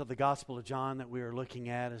purpose of the Gospel of John that we are looking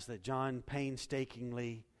at is that John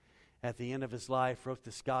painstakingly, at the end of his life, wrote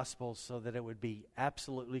this Gospel so that it would be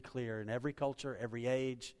absolutely clear in every culture, every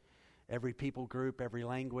age, every people group, every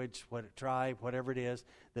language, what tribe, whatever it is,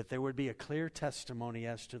 that there would be a clear testimony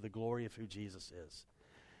as to the glory of who Jesus is.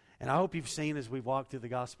 And I hope you've seen as we've walked through the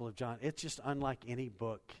Gospel of John, it's just unlike any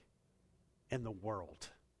book in the world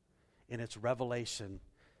in its revelation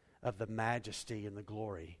of the majesty and the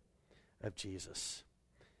glory of Jesus.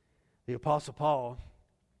 The Apostle Paul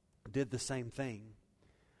did the same thing.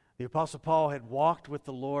 The Apostle Paul had walked with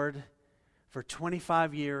the Lord for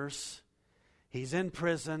 25 years. He's in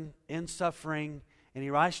prison, in suffering, and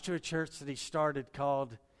he writes to a church that he started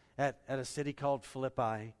called at a city called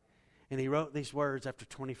Philippi. And he wrote these words after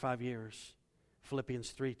 25 years,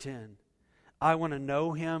 Philippians 3:10. I want to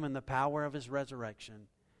know him and the power of his resurrection.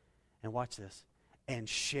 And watch this. And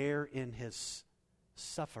share in his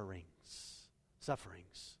sufferings.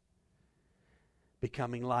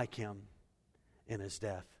 Becoming like him in his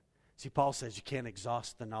death. See, Paul says you can't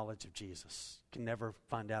exhaust the knowledge of Jesus. You can never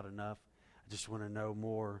find out enough. I just want to know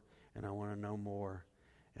more, and I want to know more,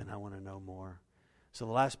 and I want to know more. So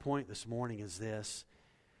the last point this morning is this.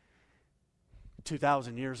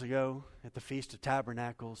 2,000 years ago at the Feast of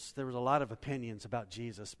Tabernacles, there was a lot of opinions about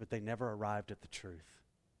Jesus, but they never arrived at the truth.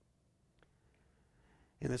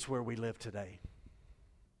 And that's where we live today.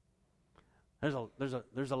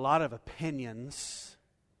 There's a lot of opinions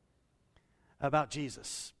about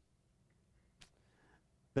Jesus,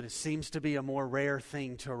 but it seems to be a more rare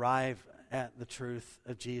thing to arrive at the truth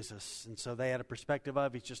of Jesus. And so they had a perspective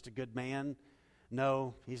of he's just a good man.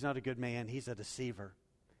 No, he's not a good man. He's a deceiver.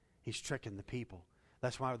 He's tricking the people.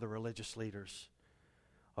 That's why the religious leaders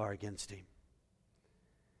are against him.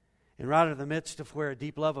 And right in the midst of where a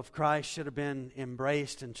deep love of Christ should have been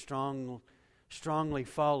embraced and strongly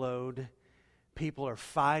followed, people are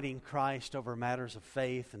fighting Christ over matters of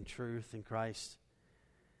faith and truth in Christ's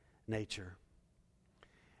nature.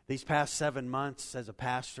 These past 7 months as a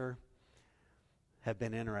pastor have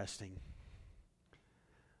been interesting.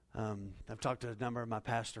 I've talked to a number of my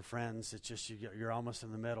pastor friends. It's just you're almost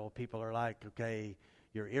in the middle. People are like, okay,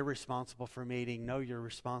 you're irresponsible for meeting. No, you're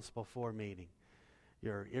responsible for meeting.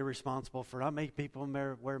 You're irresponsible for not making people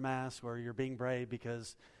wear masks, or you're being brave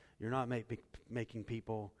because you're not making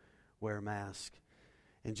people wear masks.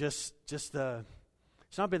 And it's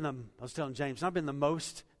not been I was telling James, it's not been the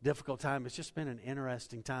most difficult time. It's just been an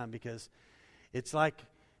interesting time because it's like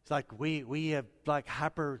we have like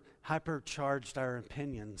hypercharged our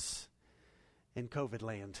opinions in COVID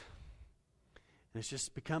land. And it's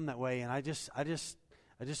just become that way. And I just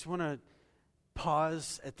want to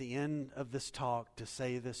pause at the end of this talk to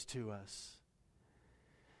say this to us.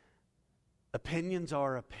 Opinions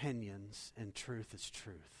are opinions, and truth is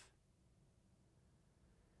truth.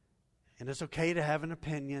 And it's okay to have an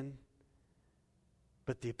opinion,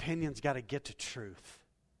 but the opinion's got to get to truth.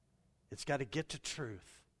 It's got to get to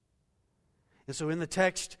truth. And so in the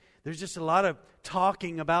text, there's just a lot of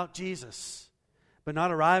talking about Jesus, but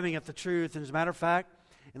not arriving at the truth. And as a matter of fact,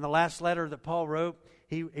 in the last letter that Paul wrote,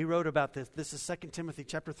 he wrote about this. This is 2 Timothy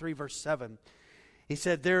chapter 3, verse 7. He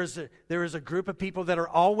said, there is a group of people that are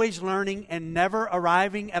always learning and never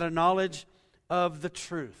arriving at a knowledge of the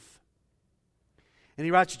truth. And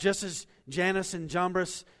he writes, just as Jannes and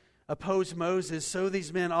Jambres opposed Moses, so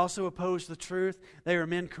these men also oppose the truth. They are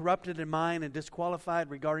men corrupted in mind and disqualified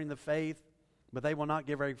regarding the faith, but they will not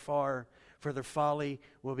get very far, for their folly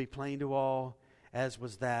will be plain to all, as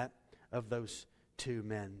was that of those two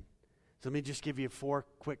men. So let me just give you 4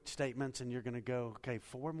 quick statements, and you're going to go, okay,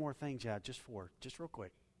 4 more things. Yeah, just 4. Just real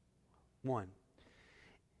quick. 1.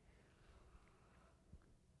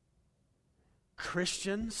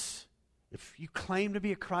 Christians, if you claim to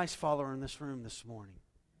be a Christ follower in this room this morning,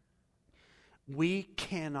 we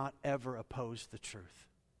cannot ever oppose the truth.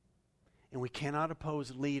 And we cannot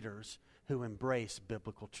oppose leaders who embrace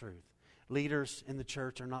biblical truth. Leaders in the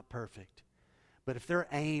church are not perfect. But if their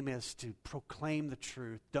aim is to proclaim the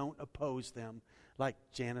truth, don't oppose them like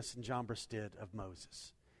Jannes and Jambres did of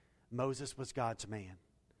Moses. Moses was God's man.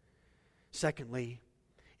 Secondly,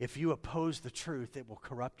 if you oppose the truth, it will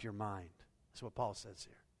corrupt your mind. That's what Paul says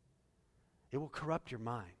here. It will corrupt your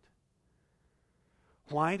mind.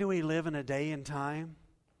 Why do we live in a day and time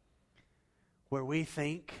where we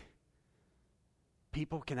think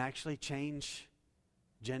people can actually change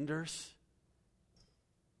genders?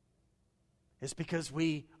 It's because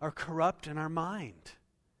we are corrupt in our mind.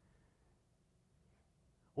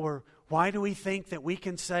 Or why do we think that we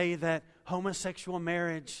can say that homosexual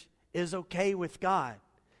marriage is okay with God?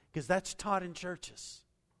 Because that's taught in churches.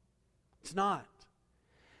 It's not.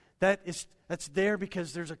 That's there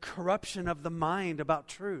because there's a corruption of the mind about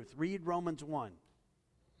truth. Read Romans 1.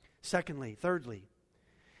 Thirdly,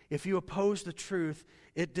 if you oppose the truth,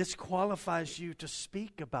 it disqualifies you to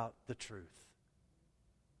speak about the truth.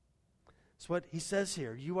 That's what he says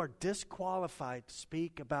here. You are disqualified to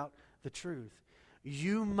speak about the truth.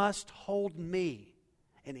 You must hold me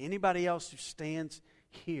and anybody else who stands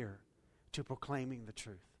here to proclaiming the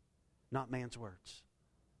truth, not man's words.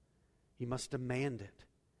 You must demand it.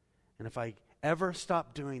 And if I ever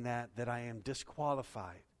stop doing that, that I am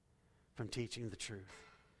disqualified from teaching the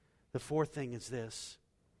truth. The 4th thing is this,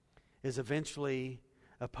 is eventually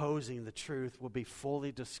opposing the truth will be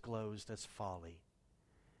fully disclosed as folly.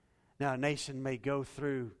 Now, a nation may go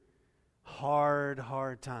through hard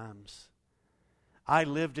times. I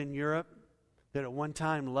lived in Europe that at one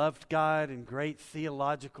time loved God and great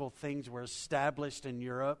theological things were established in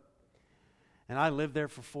Europe. And I lived there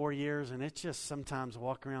for 4 years, and it's just sometimes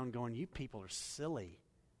walk around going, you people are silly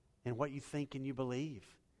in what you think and you believe.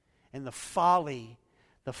 And the folly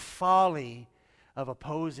of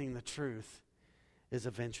opposing the truth is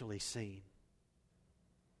eventually seen.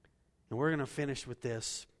 And we're going to finish with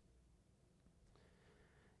this.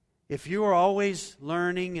 If you are always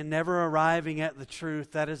learning and never arriving at the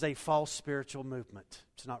truth, that is a false spiritual movement.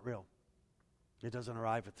 It's not real. It doesn't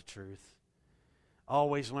arrive at the truth.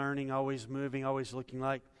 Always learning, always moving, always looking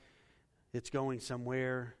like it's going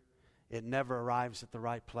somewhere. It never arrives at the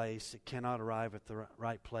right place. It cannot arrive at the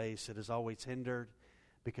right place. It is always hindered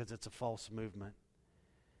because it's a false movement.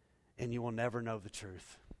 And you will never know the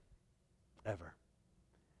truth. ever.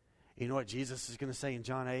 You know what Jesus is going to say in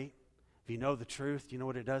John 8? If you know the truth, you know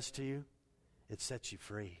what it does to you? It sets you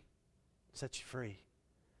free. It sets you free.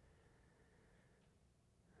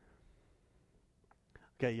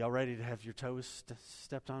 Okay, y'all ready to have your toes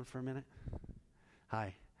stepped on for a minute?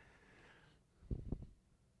 Hi.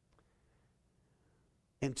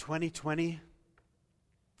 In 2020,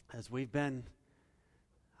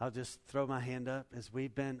 I'll just throw my hand up, as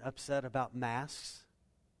we've been upset about masks,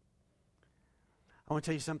 I want to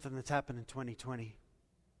tell you something that's happened in 2020.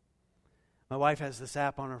 My wife has this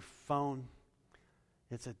app on her phone.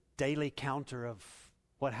 It's a daily counter of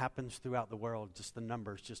what happens throughout the world, just the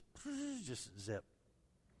numbers, just zip.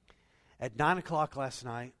 At 9 o'clock last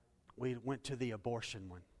night, we went to the abortion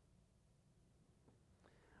one.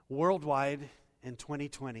 Worldwide in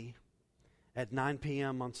 2020, at 9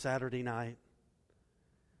 p.m. on Saturday night,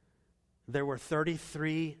 there were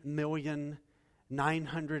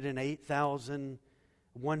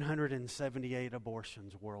 33,908,178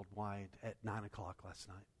 abortions worldwide at 9 o'clock last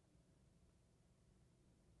night.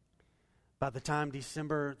 By the time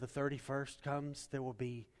December the 31st comes, there will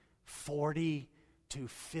be 40 to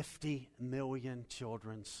 50 million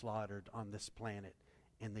children slaughtered on this planet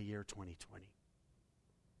in the year 2020.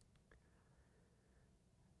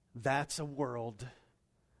 That's a world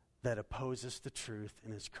that opposes the truth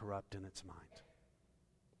and is corrupt in its mind,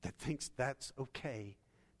 that thinks that's okay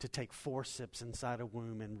to take forceps inside a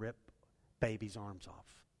womb and rip babies' arms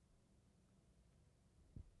off.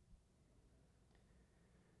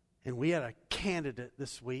 And we had a candidate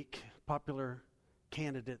this week, popular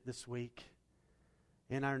candidate this week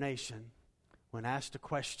in our nation, when asked a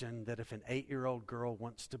question that if an 8-year-old girl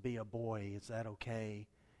wants to be a boy, is that okay?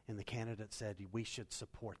 And the candidate said, we should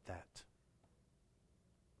support that.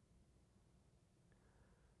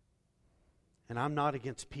 And I'm not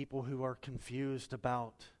against people who are confused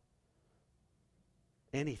about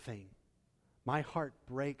anything. My heart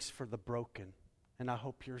breaks for the broken, and I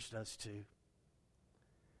hope yours does too.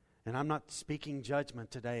 And I'm not speaking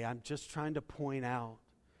judgment today. I'm just trying to point out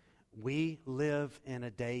we live in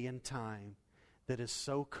a day and time that is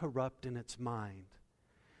so corrupt in its mind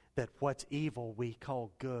that what's evil we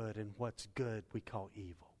call good and what's good we call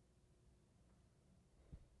evil.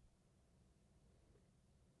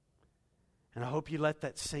 And I hope you let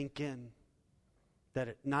that sink in, that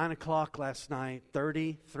at 9 o'clock last night,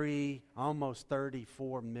 33, almost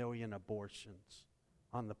 34 million abortions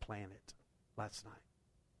on the planet last night.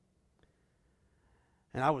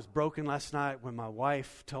 And I was broken last night when my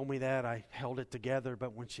wife told me that. I held it together,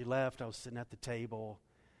 but when she left, I was sitting at the table,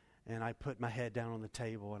 and I put my head down on the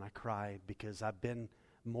table, and I cried because I've been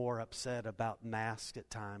more upset about masks at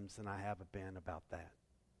times than I have been about that.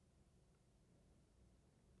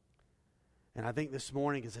 And I think this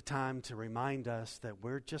morning is a time to remind us that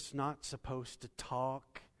we're just not supposed to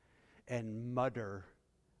talk and mutter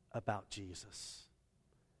about Jesus.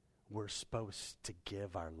 We're supposed to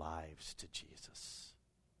give our lives to Jesus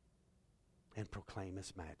and proclaim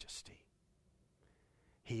His majesty.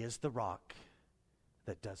 He is the rock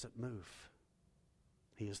that doesn't move.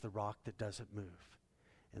 He is the rock that doesn't move.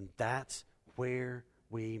 And that's where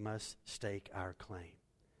we must stake our claim.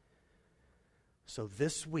 So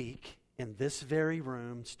this week, in this very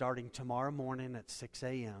room, starting tomorrow morning at 6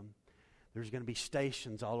 a.m., there's going to be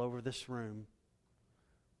stations all over this room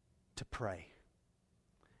to pray.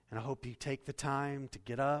 And I hope you take the time to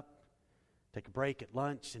get up, take a break at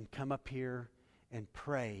lunch, and come up here and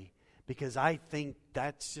pray, because I think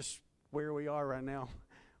that's just where we are right now.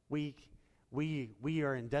 We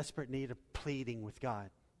are in desperate need of pleading with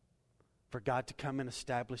God for God to come and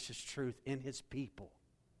establish His truth in His people.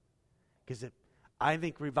 Because I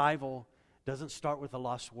think revival doesn't start with a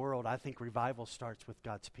lost world. I think revival starts with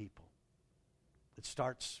God's people. It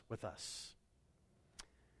starts with us.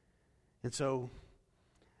 And so,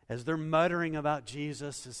 as they're muttering about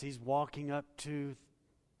Jesus as He's walking up to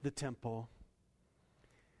the temple,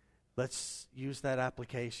 let's use that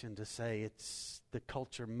application to say it's the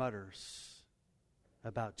culture mutters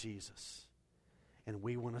about Jesus. And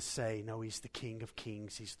we want to say, no, He's the King of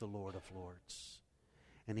Kings. He's the Lord of Lords.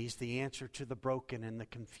 And He's the answer to the broken and the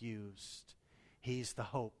confused. He's the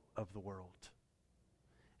hope of the world.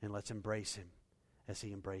 And let's embrace Him as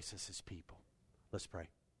He embraces His people. Let's pray.